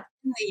 even Yeah,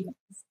 within the years.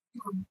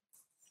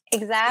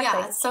 exactly.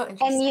 Yeah, it's so And you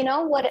interesting.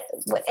 know what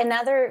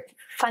another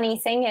funny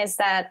thing is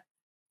that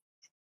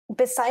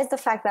besides the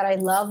fact that I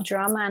love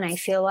drama and I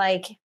feel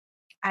like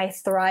I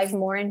thrive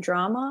more in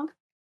drama,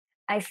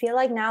 I feel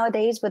like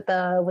nowadays with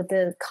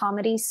the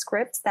comedy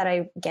scripts that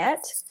I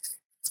get,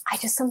 I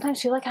just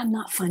sometimes feel like I'm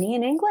not funny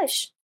in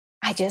English.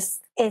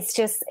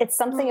 It's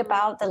something Mm,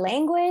 about the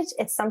language,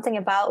 it's something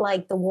about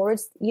like the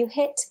words you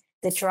hit,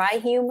 the dry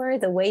humor,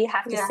 the way you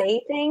have to yeah.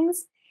 say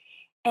things.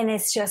 And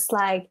it's just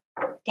like,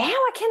 damn,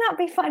 I cannot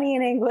be funny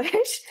in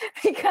English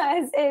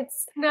because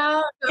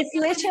No, don't it's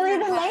get that in literally your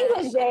the head.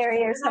 language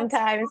barrier That's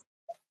sometimes.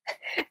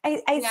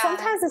 I yeah.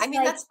 sometimes I it's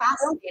mean, like that's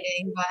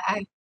fascinating,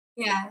 but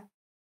yeah,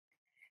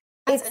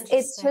 that's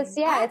it's just,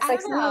 interesting. yeah, it's I like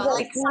don't know.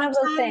 Like it's one of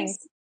those things.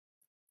 sometimes,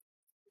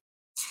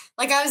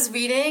 like I was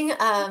reading,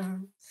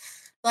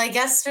 like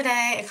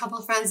yesterday, a couple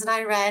of friends and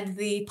I read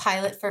the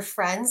pilot for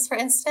Friends, for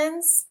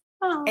instance,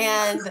 Oh.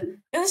 and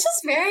it was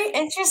just very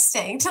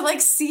interesting to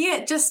like see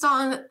it just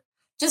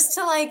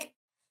to like,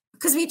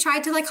 because we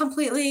tried to like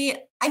completely,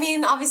 I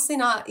mean, obviously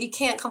not, you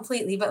can't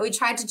completely, but we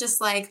tried to just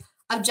like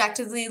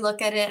objectively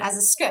look at it as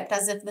a script,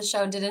 as if the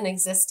show didn't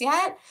exist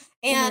yet.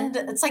 Mhm. And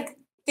it's like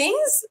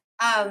things,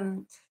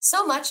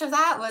 so much of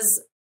that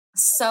was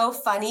so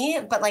funny,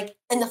 but like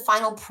in the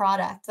final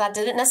product, that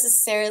didn't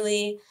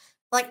necessarily,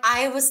 like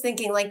I was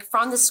thinking, like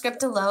from the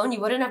script alone, you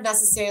wouldn't have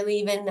necessarily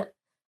even,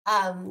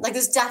 like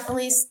there's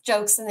definitely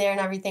jokes in there and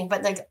everything,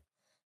 but like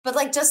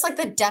just like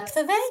the depth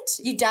of it,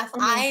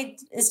 Mhm.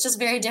 it's just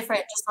very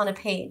different just on a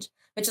page,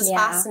 which is Yeah.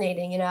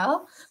 fascinating, you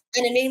know?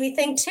 And it made me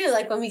think too,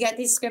 like when we get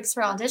these scripts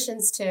for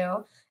auditions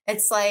too,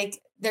 it's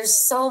like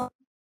there's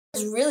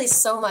really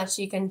so much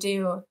you can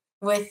do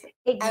with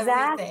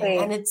everything.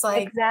 And Exactly. it's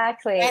like,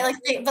 right,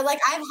 Exactly. but like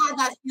I've had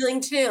that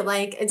feeling too.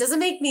 Like it doesn't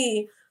make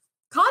me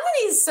comedy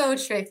is so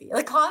tricky.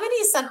 Like comedy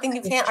is something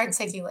you It's can't tricky.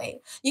 articulate.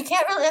 You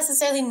can't really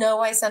necessarily know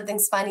why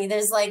something's funny.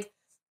 There's like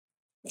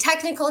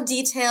technical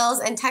details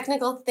and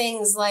technical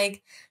things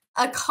like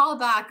a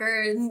callback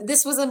or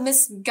this was a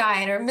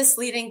misguide or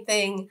misleading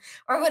thing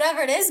or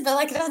whatever it is, but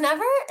like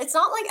it's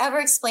not like ever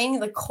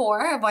explaining the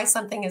core of why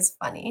something is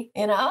funny,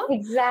 you know?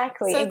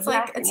 Exactly, So it's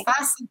like it's exactly.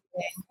 fascinating.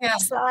 Yeah.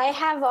 So I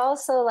have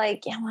also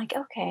like, I'm like,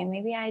 okay,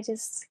 maybe I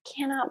just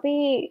cannot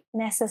be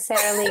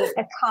necessarily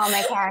a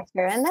comic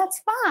actor, and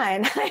that's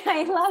fine.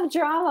 I love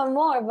drama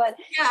more, but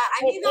Yeah,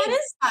 I mean that it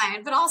is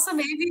fine, but also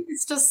maybe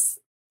it's just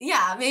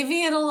yeah,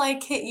 maybe it'll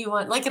like hit you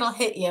on like it'll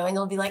hit you and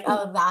you'll be like,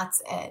 "Oh,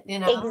 that's it," you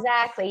know?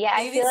 exactly. Yeah,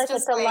 I Maybe feel it's like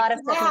it's just a like lot of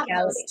 'cause I have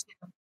those technicality.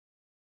 too.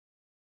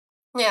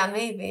 Yeah,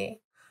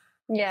 maybe.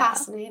 Yeah.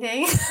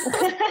 Fascinating.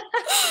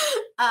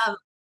 Um,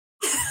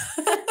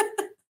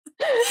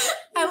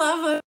 I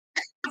love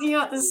talking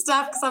about this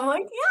stuff because I'm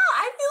like, yeah,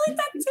 I feel like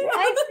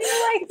I feel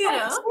that like too. You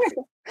that know?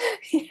 too.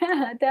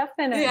 Yeah,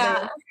 definitely.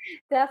 Yeah.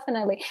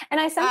 Definitely. And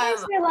I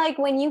sometimes Um, feel like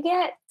when you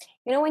get,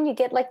 when you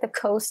get like the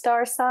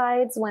co-star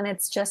sides when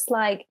it's just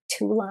like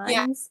two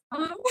yeah. lines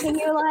and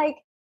you're like,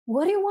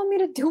 what do you want me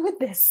to do with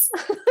this?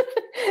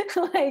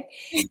 Like,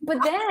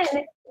 but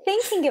then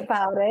thinking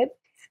about it,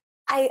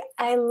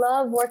 I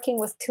love working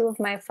with two of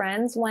my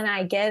friends when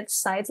I get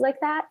sides like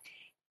that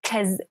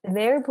because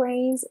their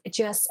brains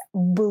just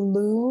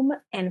bloom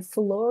and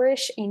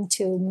flourish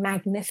into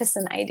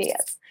magnificent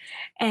ideas.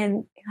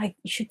 And like,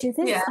 you should do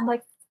this. yeah. I'm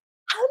like,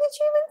 how did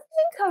you even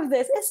think of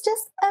this? It's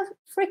just a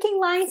freaking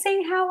line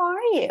saying, how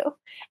are you?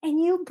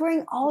 And you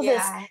bring all this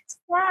Yeah.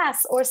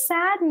 stress or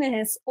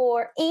sadness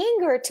or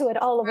anger to it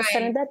all of a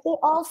sudden Right. that they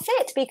all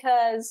fit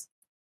because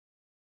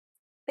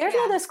there's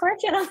no Yeah.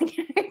 description on the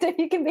character.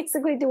 You can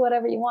basically do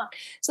whatever you want.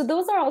 So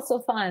those are also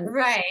fun.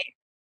 Right.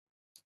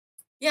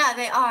 Yeah,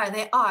 they are.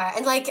 They are.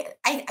 And like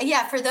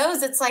yeah, for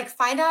those it's like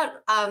find out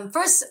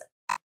first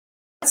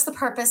what's the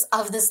purpose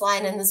of this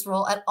line in this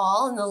role at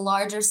all in the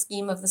larger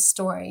scheme of the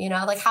story, you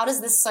know? Like how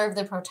does this serve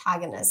the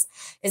protagonist?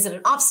 Is it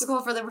an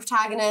obstacle for the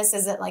protagonist?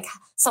 Is it like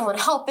someone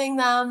helping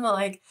them?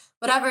 Like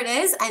whatever it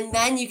is, and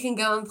then you can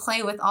go and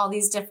play with all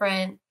these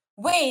different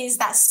ways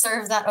that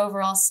serve that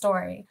overall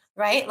story,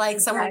 right? Like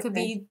someone could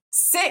Exactly. be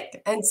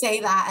sick and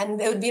say that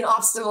and it would be an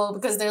obstacle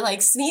because they're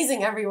like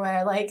sneezing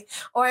everywhere, like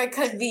or it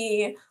could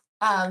be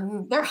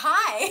they're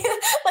high.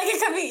 Like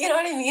it could be, you know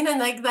what I mean? And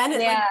like then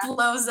it Yeah, like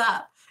blows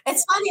up.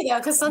 It's funny though,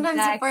 because sometimes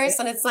at exactly. first,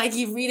 and it's like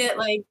you read it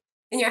like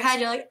in your head,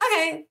 you're like,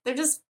 okay, they're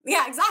just,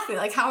 yeah, exactly.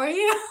 Like, how are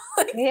you?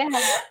 Like, Yeah.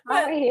 How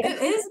but are you?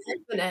 it is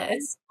infinite.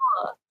 It's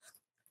cool.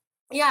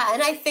 Yeah.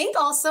 And I think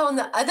also on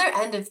the other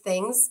end of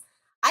things,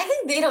 I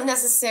think they don't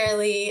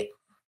necessarily,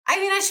 I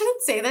mean, I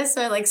shouldn't say this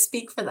or like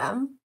speak for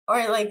them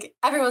or like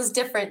everyone's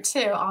different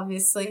too,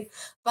 obviously.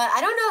 But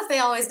I don't know if they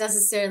always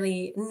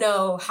necessarily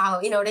know how,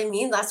 you know what I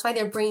mean? That's why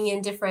they're bringing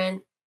in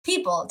different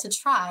people to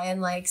try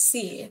and like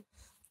see.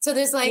 So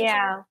there's like,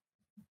 Yeah.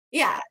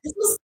 yeah,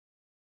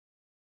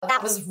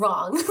 that was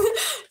wrong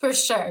for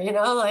sure. You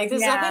know, like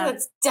there's nothing Yeah.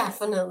 that's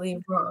definitely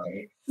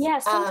wrong. Yeah.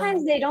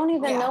 Sometimes they don't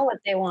even Yeah. know what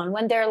they want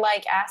when they're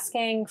like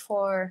asking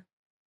for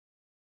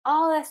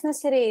all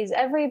ethnicities,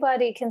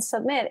 everybody can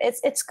submit.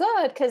 It's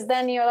good because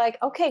then you're like,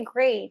 okay,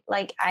 great.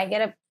 Like I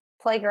get a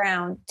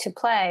playground to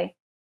play.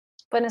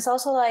 But it's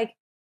also like,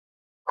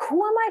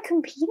 who am I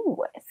competing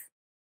with?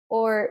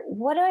 Or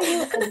what are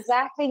you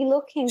exactly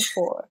looking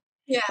for?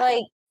 Yeah.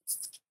 Like,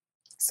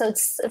 so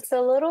it's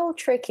a little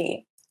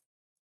tricky.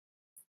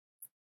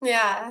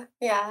 Yeah,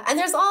 yeah. And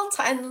there's all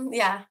time,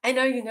 yeah, I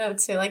know you know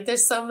too. Like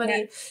there's so Yeah.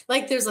 many,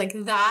 like there's like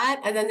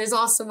that, and then there's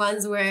also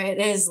ones where it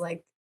is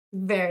like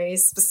very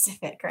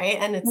specific, right?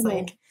 And it's Mhm.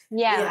 like,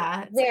 Yeah,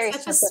 yeah, it's like very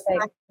such a specific.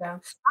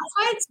 spectrum. That's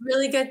why it's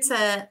really good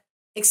to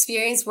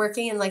experience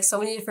working in like so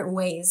many different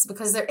ways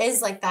because there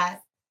is like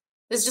that.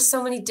 There's just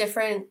so many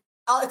different,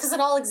 because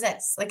it all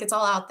exists. Like it's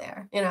all out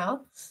there, you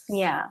know?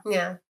 Yeah,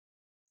 Yeah.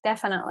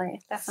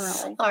 definitely,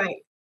 definitely. All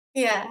right.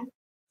 Yeah.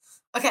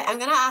 Okay, I'm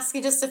gonna ask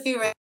you just a few,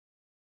 right?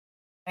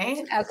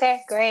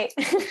 Okay, great.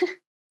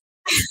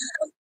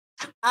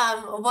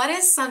 What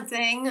is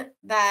something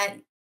that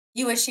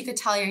you wish you could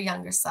tell your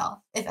younger self,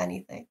 if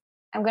anything?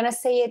 I'm gonna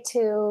say it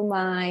to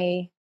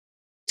my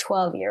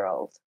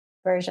 12-year-old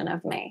version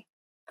of me.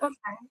 Okay.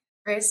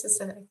 Very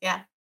specific.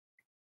 Yeah.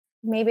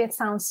 Maybe it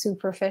sounds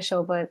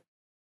superficial, but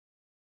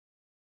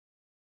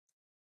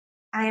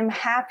I am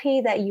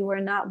happy that you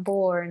were not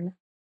born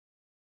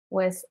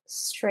with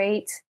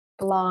straight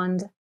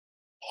blonde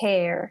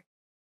hair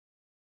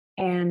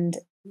and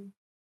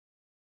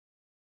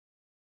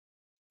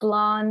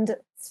blonde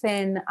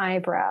thin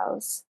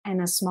eyebrows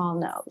and a small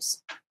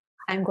nose.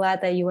 I'm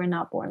glad that you were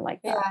not born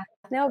like that. Yeah.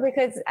 No,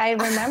 because I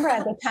remember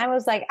at the time I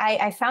was like,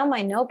 I found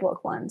my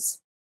notebook once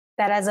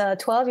that as a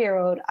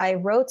 12-year-old, I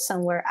wrote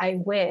somewhere, I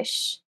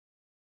wish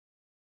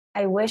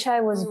I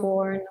was Mm.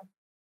 born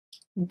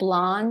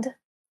blonde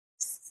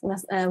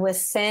with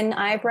thin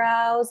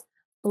eyebrows,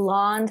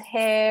 blonde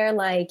hair,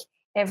 like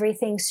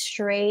everything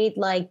straight,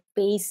 like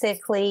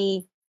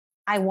basically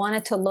I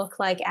wanted to look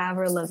like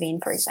Avril Lavigne,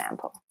 for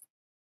example.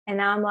 And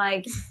now I'm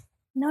like,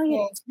 no,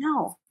 Yeah.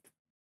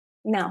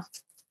 no.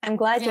 I'm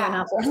glad you were Yeah.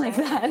 not born like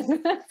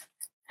that.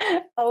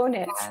 Own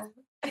it. Yeah.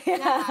 Yeah.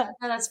 Yeah.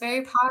 No, that's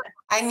very powerful.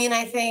 I mean,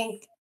 I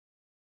think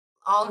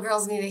all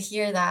girls need to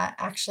hear that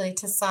actually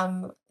to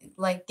some,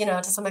 like, you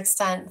know, to some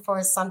extent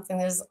for something.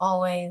 There's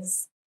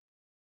always,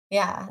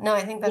 yeah. No,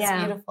 I think that's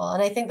Yeah. beautiful.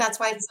 And I think that's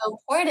why it's so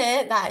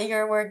important that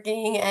you're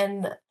working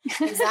and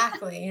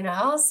exactly, you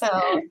know? So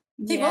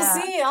people Yeah.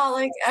 see all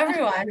like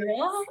everyone, you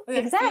know?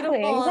 It's Exactly.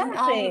 beautiful and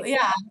Exactly.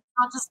 yeah,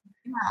 not just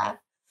yeah.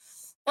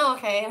 Oh,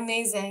 okay,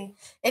 amazing.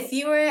 If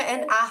you were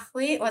an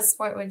athlete, what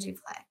sport would you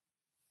play?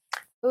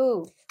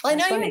 Ooh, Well, I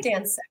know you're a swimming.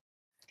 dancer.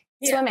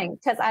 Yeah. Swimming,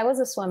 because I was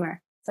a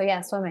swimmer. So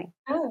yeah, swimming.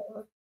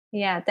 Oh,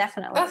 Yeah,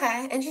 definitely. okay,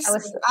 I was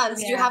interesting. Did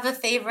you yeah. have a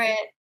favorite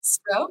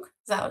stroke?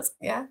 Is that what,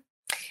 yeah? Did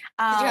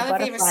you have a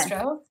favorite Butterfly.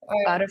 stroke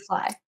or?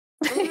 Butterfly.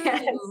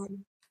 Yes.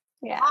 Mm,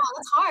 Yeah. wow,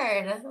 that's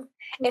hard. A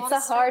It's lot of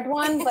a hard stroke.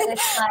 one, but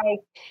it's like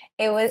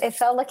it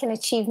felt like an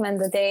achievement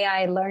the day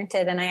I learned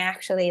it and I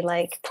actually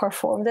like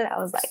performed it. I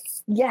was like,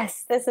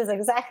 yes, this is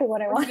exactly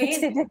what I wanted to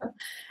Amazing. do.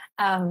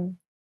 Um,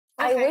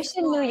 I Okay, wish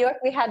in New cool. York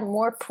we had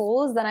more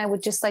pools, then I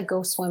would just like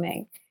go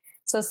swimming.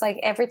 So it's like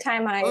every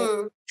time I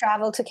Mm.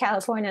 travel to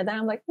California, then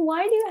I'm like,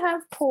 why do you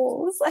have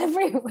pools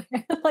everywhere?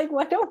 Like,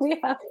 why don't we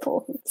have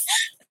pools?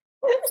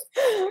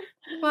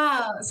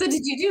 Wow. So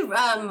did you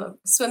do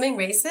swimming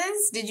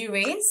races? Did you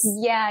race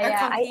Yeah, or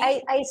yeah.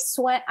 compete? I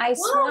swam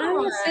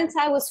Wow. since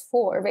I was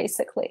 4,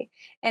 basically.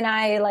 And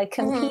I like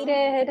Mhm.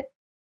 competed.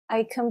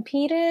 I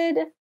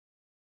competed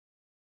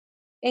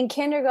in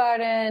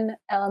kindergarten,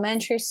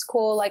 elementary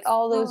school, like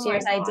all Oh those my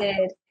years I God.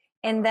 did.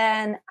 And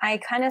then I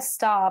kind of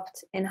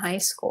stopped in high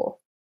school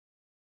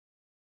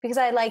because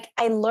I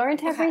learned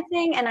Okay.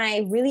 everything and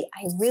I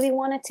really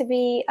wanted to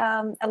be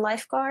a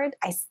lifeguard.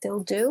 I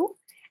still do.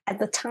 At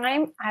the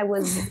time, I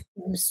was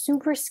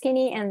super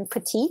skinny and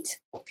petite,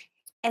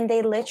 and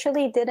they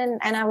literally didn't.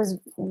 And I was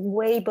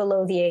way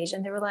below the age,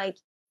 and they were like,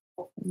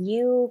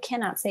 "You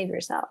cannot save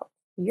yourself.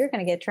 You're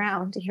gonna get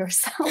drowned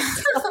yourself.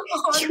 So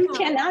Oh you no.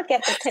 cannot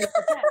get the take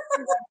the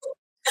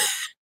test."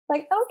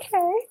 Like,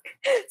 okay.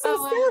 So Oh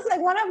still wow. it's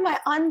like one of my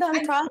undone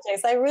I,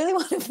 projects. I really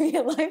want to be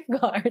a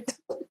lifeguard.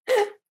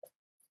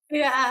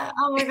 yeah.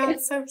 Oh my God,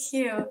 so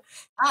cute.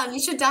 You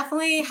should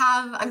definitely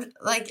have. I'm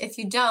like, if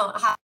you don't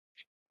have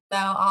though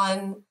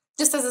on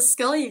just as a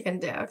skill you can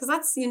do because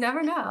that's you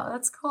never know.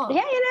 That's Yeah, cool.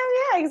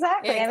 yeah,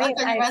 exactly. Yeah, I it's like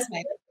mean, on your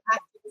resume.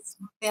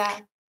 Yeah.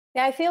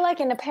 Yeah, I feel like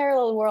in a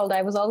parallel world,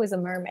 I was always a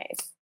mermaid.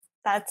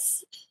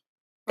 That's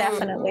Mm.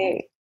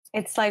 definitely,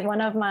 it's like one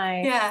of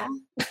my, Yeah.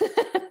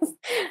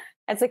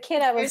 as a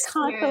kid, I Your was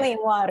spirit. constantly in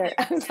water.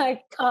 I was Yeah.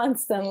 like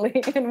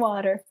constantly in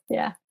water.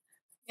 Yeah.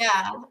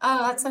 Yeah.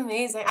 Oh, that's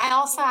amazing. I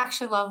also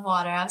actually love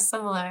water. I was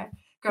similar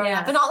growing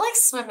up, Yeah. but not like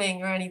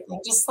swimming or anything.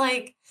 Just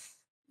like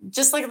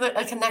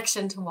a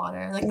connection to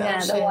water, like the Yeah.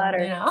 The ocean,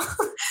 water. Yeah.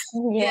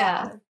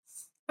 Yeah.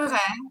 Okay.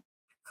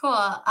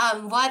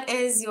 Cool. What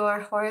is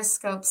your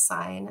horoscope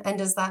sign, and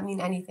does that mean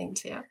anything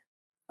to you?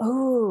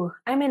 Oh,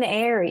 I'm an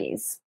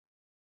Aries.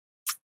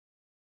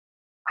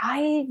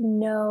 I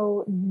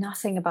know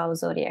nothing about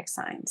zodiac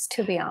signs,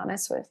 to be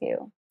honest with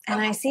you. And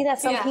I Okay. see that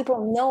some Yeah.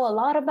 people know a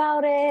lot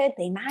about it.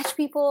 They match I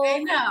people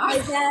know.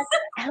 like that.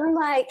 And I'm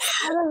like,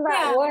 how does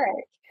that Yeah. work?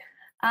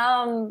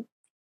 Um,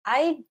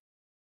 I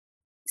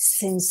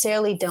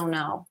sincerely don't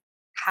know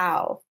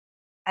how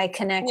I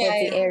connect with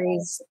Yeah, the yeah.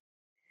 Aries.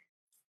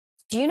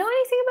 Do you know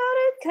anything about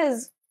it?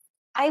 Because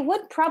I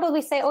would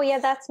probably say, oh, yeah,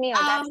 that's me or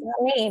that's Um,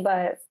 not me.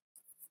 But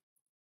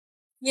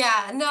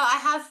yeah, no, I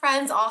have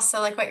friends also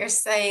like what you're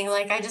saying.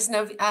 Like I just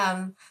know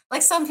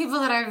like some people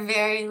that are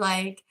very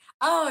like,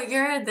 "Oh,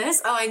 you're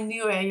this? Oh, I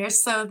knew it. You're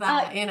so uh,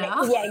 that," you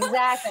know? yeah,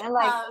 exactly. I'm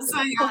like,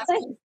 So yeah,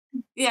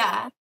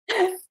 yeah.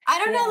 I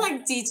don't yeah. know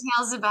like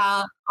details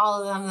about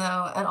all of them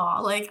though at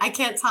all. Like I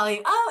can't tell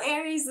you, "Oh,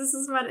 Aries, this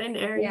is what an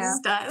Yeah. Aries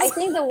I does."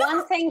 think the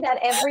one thing that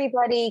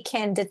everybody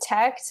can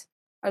detect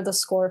are the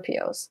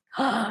Scorpios.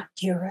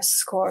 You're a Hmm.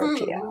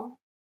 Scorpio.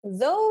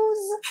 Those,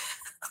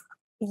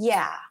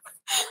 yeah.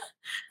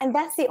 And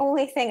that's the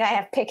only thing I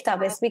have picked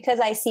up is because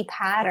I see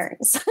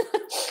patterns.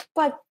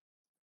 But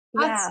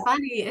That's yeah,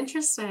 funny,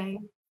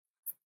 interesting.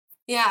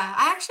 Yeah,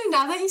 I actually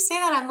now that you say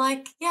that, I'm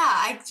like, yeah,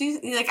 I do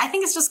like I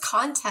think it's just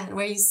content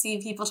where you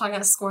see people talking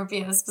about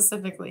Scorpio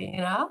specifically, you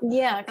know?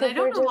 yeah, And I because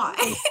don't we're know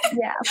just,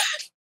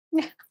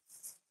 why. yeah,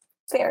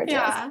 they're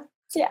just,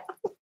 Yeah.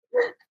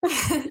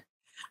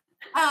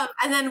 yeah.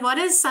 And then what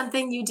is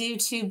something you do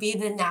to be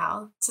the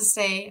now, to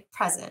stay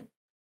present?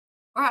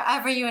 Or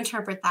however you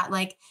interpret that.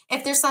 Like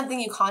if there's something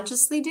you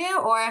consciously do,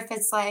 or if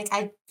it's like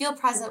I feel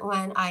present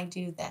when I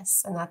do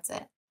this and that's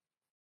it,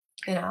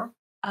 you know?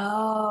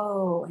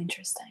 Oh,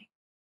 interesting.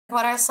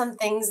 What are some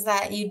things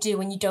that you do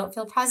when you don't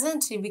feel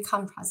present to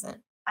become present?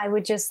 I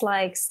would just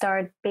like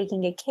start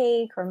baking a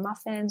cake or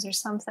muffins or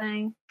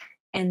something.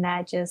 And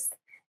that just,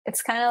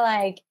 it's kind of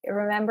like,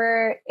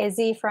 remember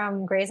Izzy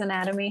from Grey's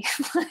Anatomy?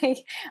 Like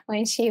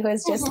when she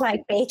was just Mhm.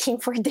 like baking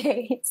for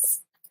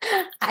days.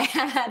 I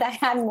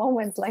had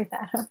moments like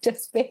that of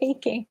just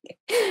baking.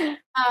 Oh,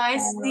 I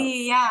Uh,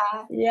 see. Yeah.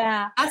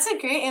 yeah. That's a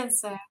great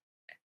answer.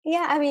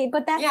 Yeah. I mean,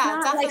 but that's Yeah,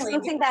 not like definitely,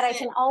 something that because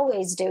I it can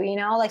always do, you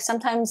know? Like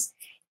sometimes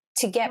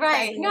to get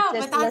right. present, it's No, but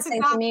just that's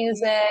listening to exactly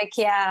music.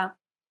 Yeah.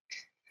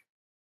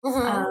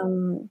 mhm.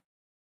 Um, Yeah.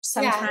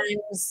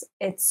 sometimes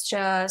it's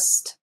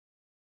just,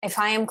 if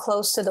I am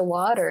close to the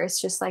water,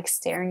 it's just like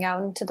staring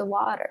out into the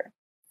water.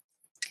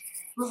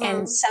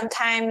 And Mhm.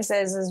 sometimes,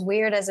 as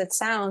weird as it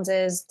sounds,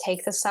 is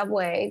take the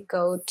subway,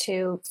 go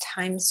to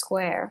Times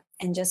Square,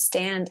 and just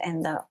stand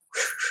and the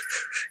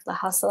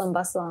hustle and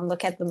bustle and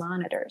look at the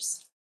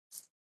monitors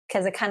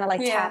because it kind of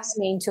like Yeah. taps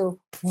me into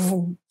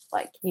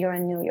like you're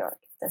in New York.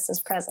 This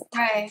is present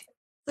time. Right.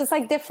 So it's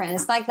like different.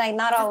 It's like not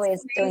That's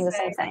always doing the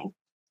same amazing. thing.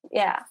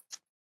 Yeah.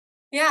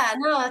 Yeah,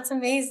 no, that's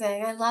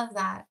amazing. I love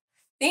that.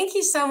 Thank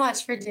you so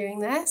much for doing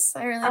this.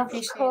 I really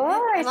appreciate it.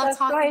 I love Of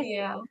talking to course.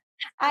 you.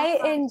 So I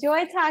fun.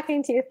 enjoyed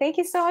talking to you. Thank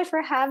you so much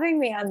for having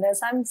me on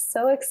this. I'm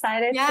so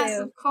excited Yes,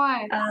 to of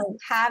course.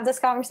 have this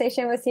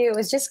conversation with you. It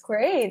was just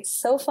great.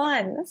 So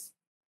fun.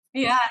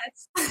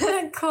 Yes.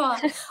 Cool.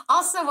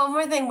 Also, one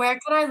more thing, where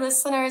can our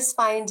listeners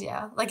find you?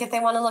 Like, if they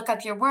wanna look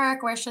up your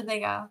work, where should they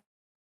go?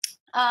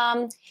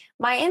 Um,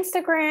 my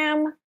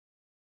Instagram,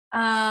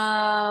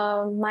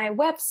 my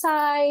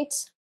website.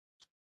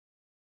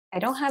 I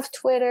don't have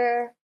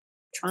Twitter.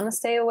 Trying to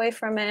stay away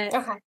from it.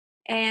 Okay.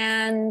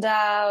 And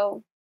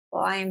well,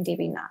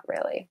 IMDb not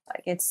really.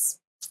 Like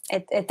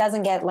it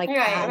doesn't get like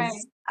Right, right.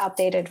 as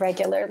updated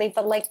regularly.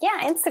 But like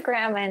yeah,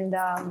 Instagram and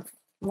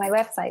my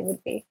website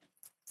would be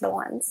the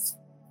ones.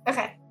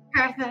 Okay,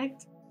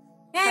 perfect.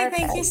 Yay, thank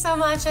you Perfect. so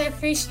much. I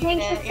appreciate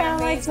Thank you it. You're so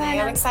much, amazing. I'm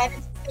Mena. excited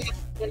to see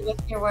what you did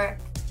with your work.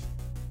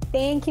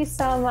 Thank you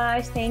so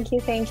much. Thank you.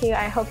 Thank you.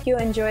 I hope you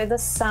enjoy the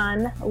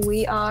sun.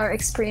 We are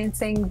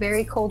experiencing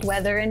very cold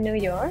weather in New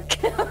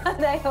York.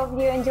 And I hope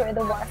you enjoy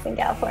the warmth in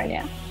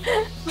California.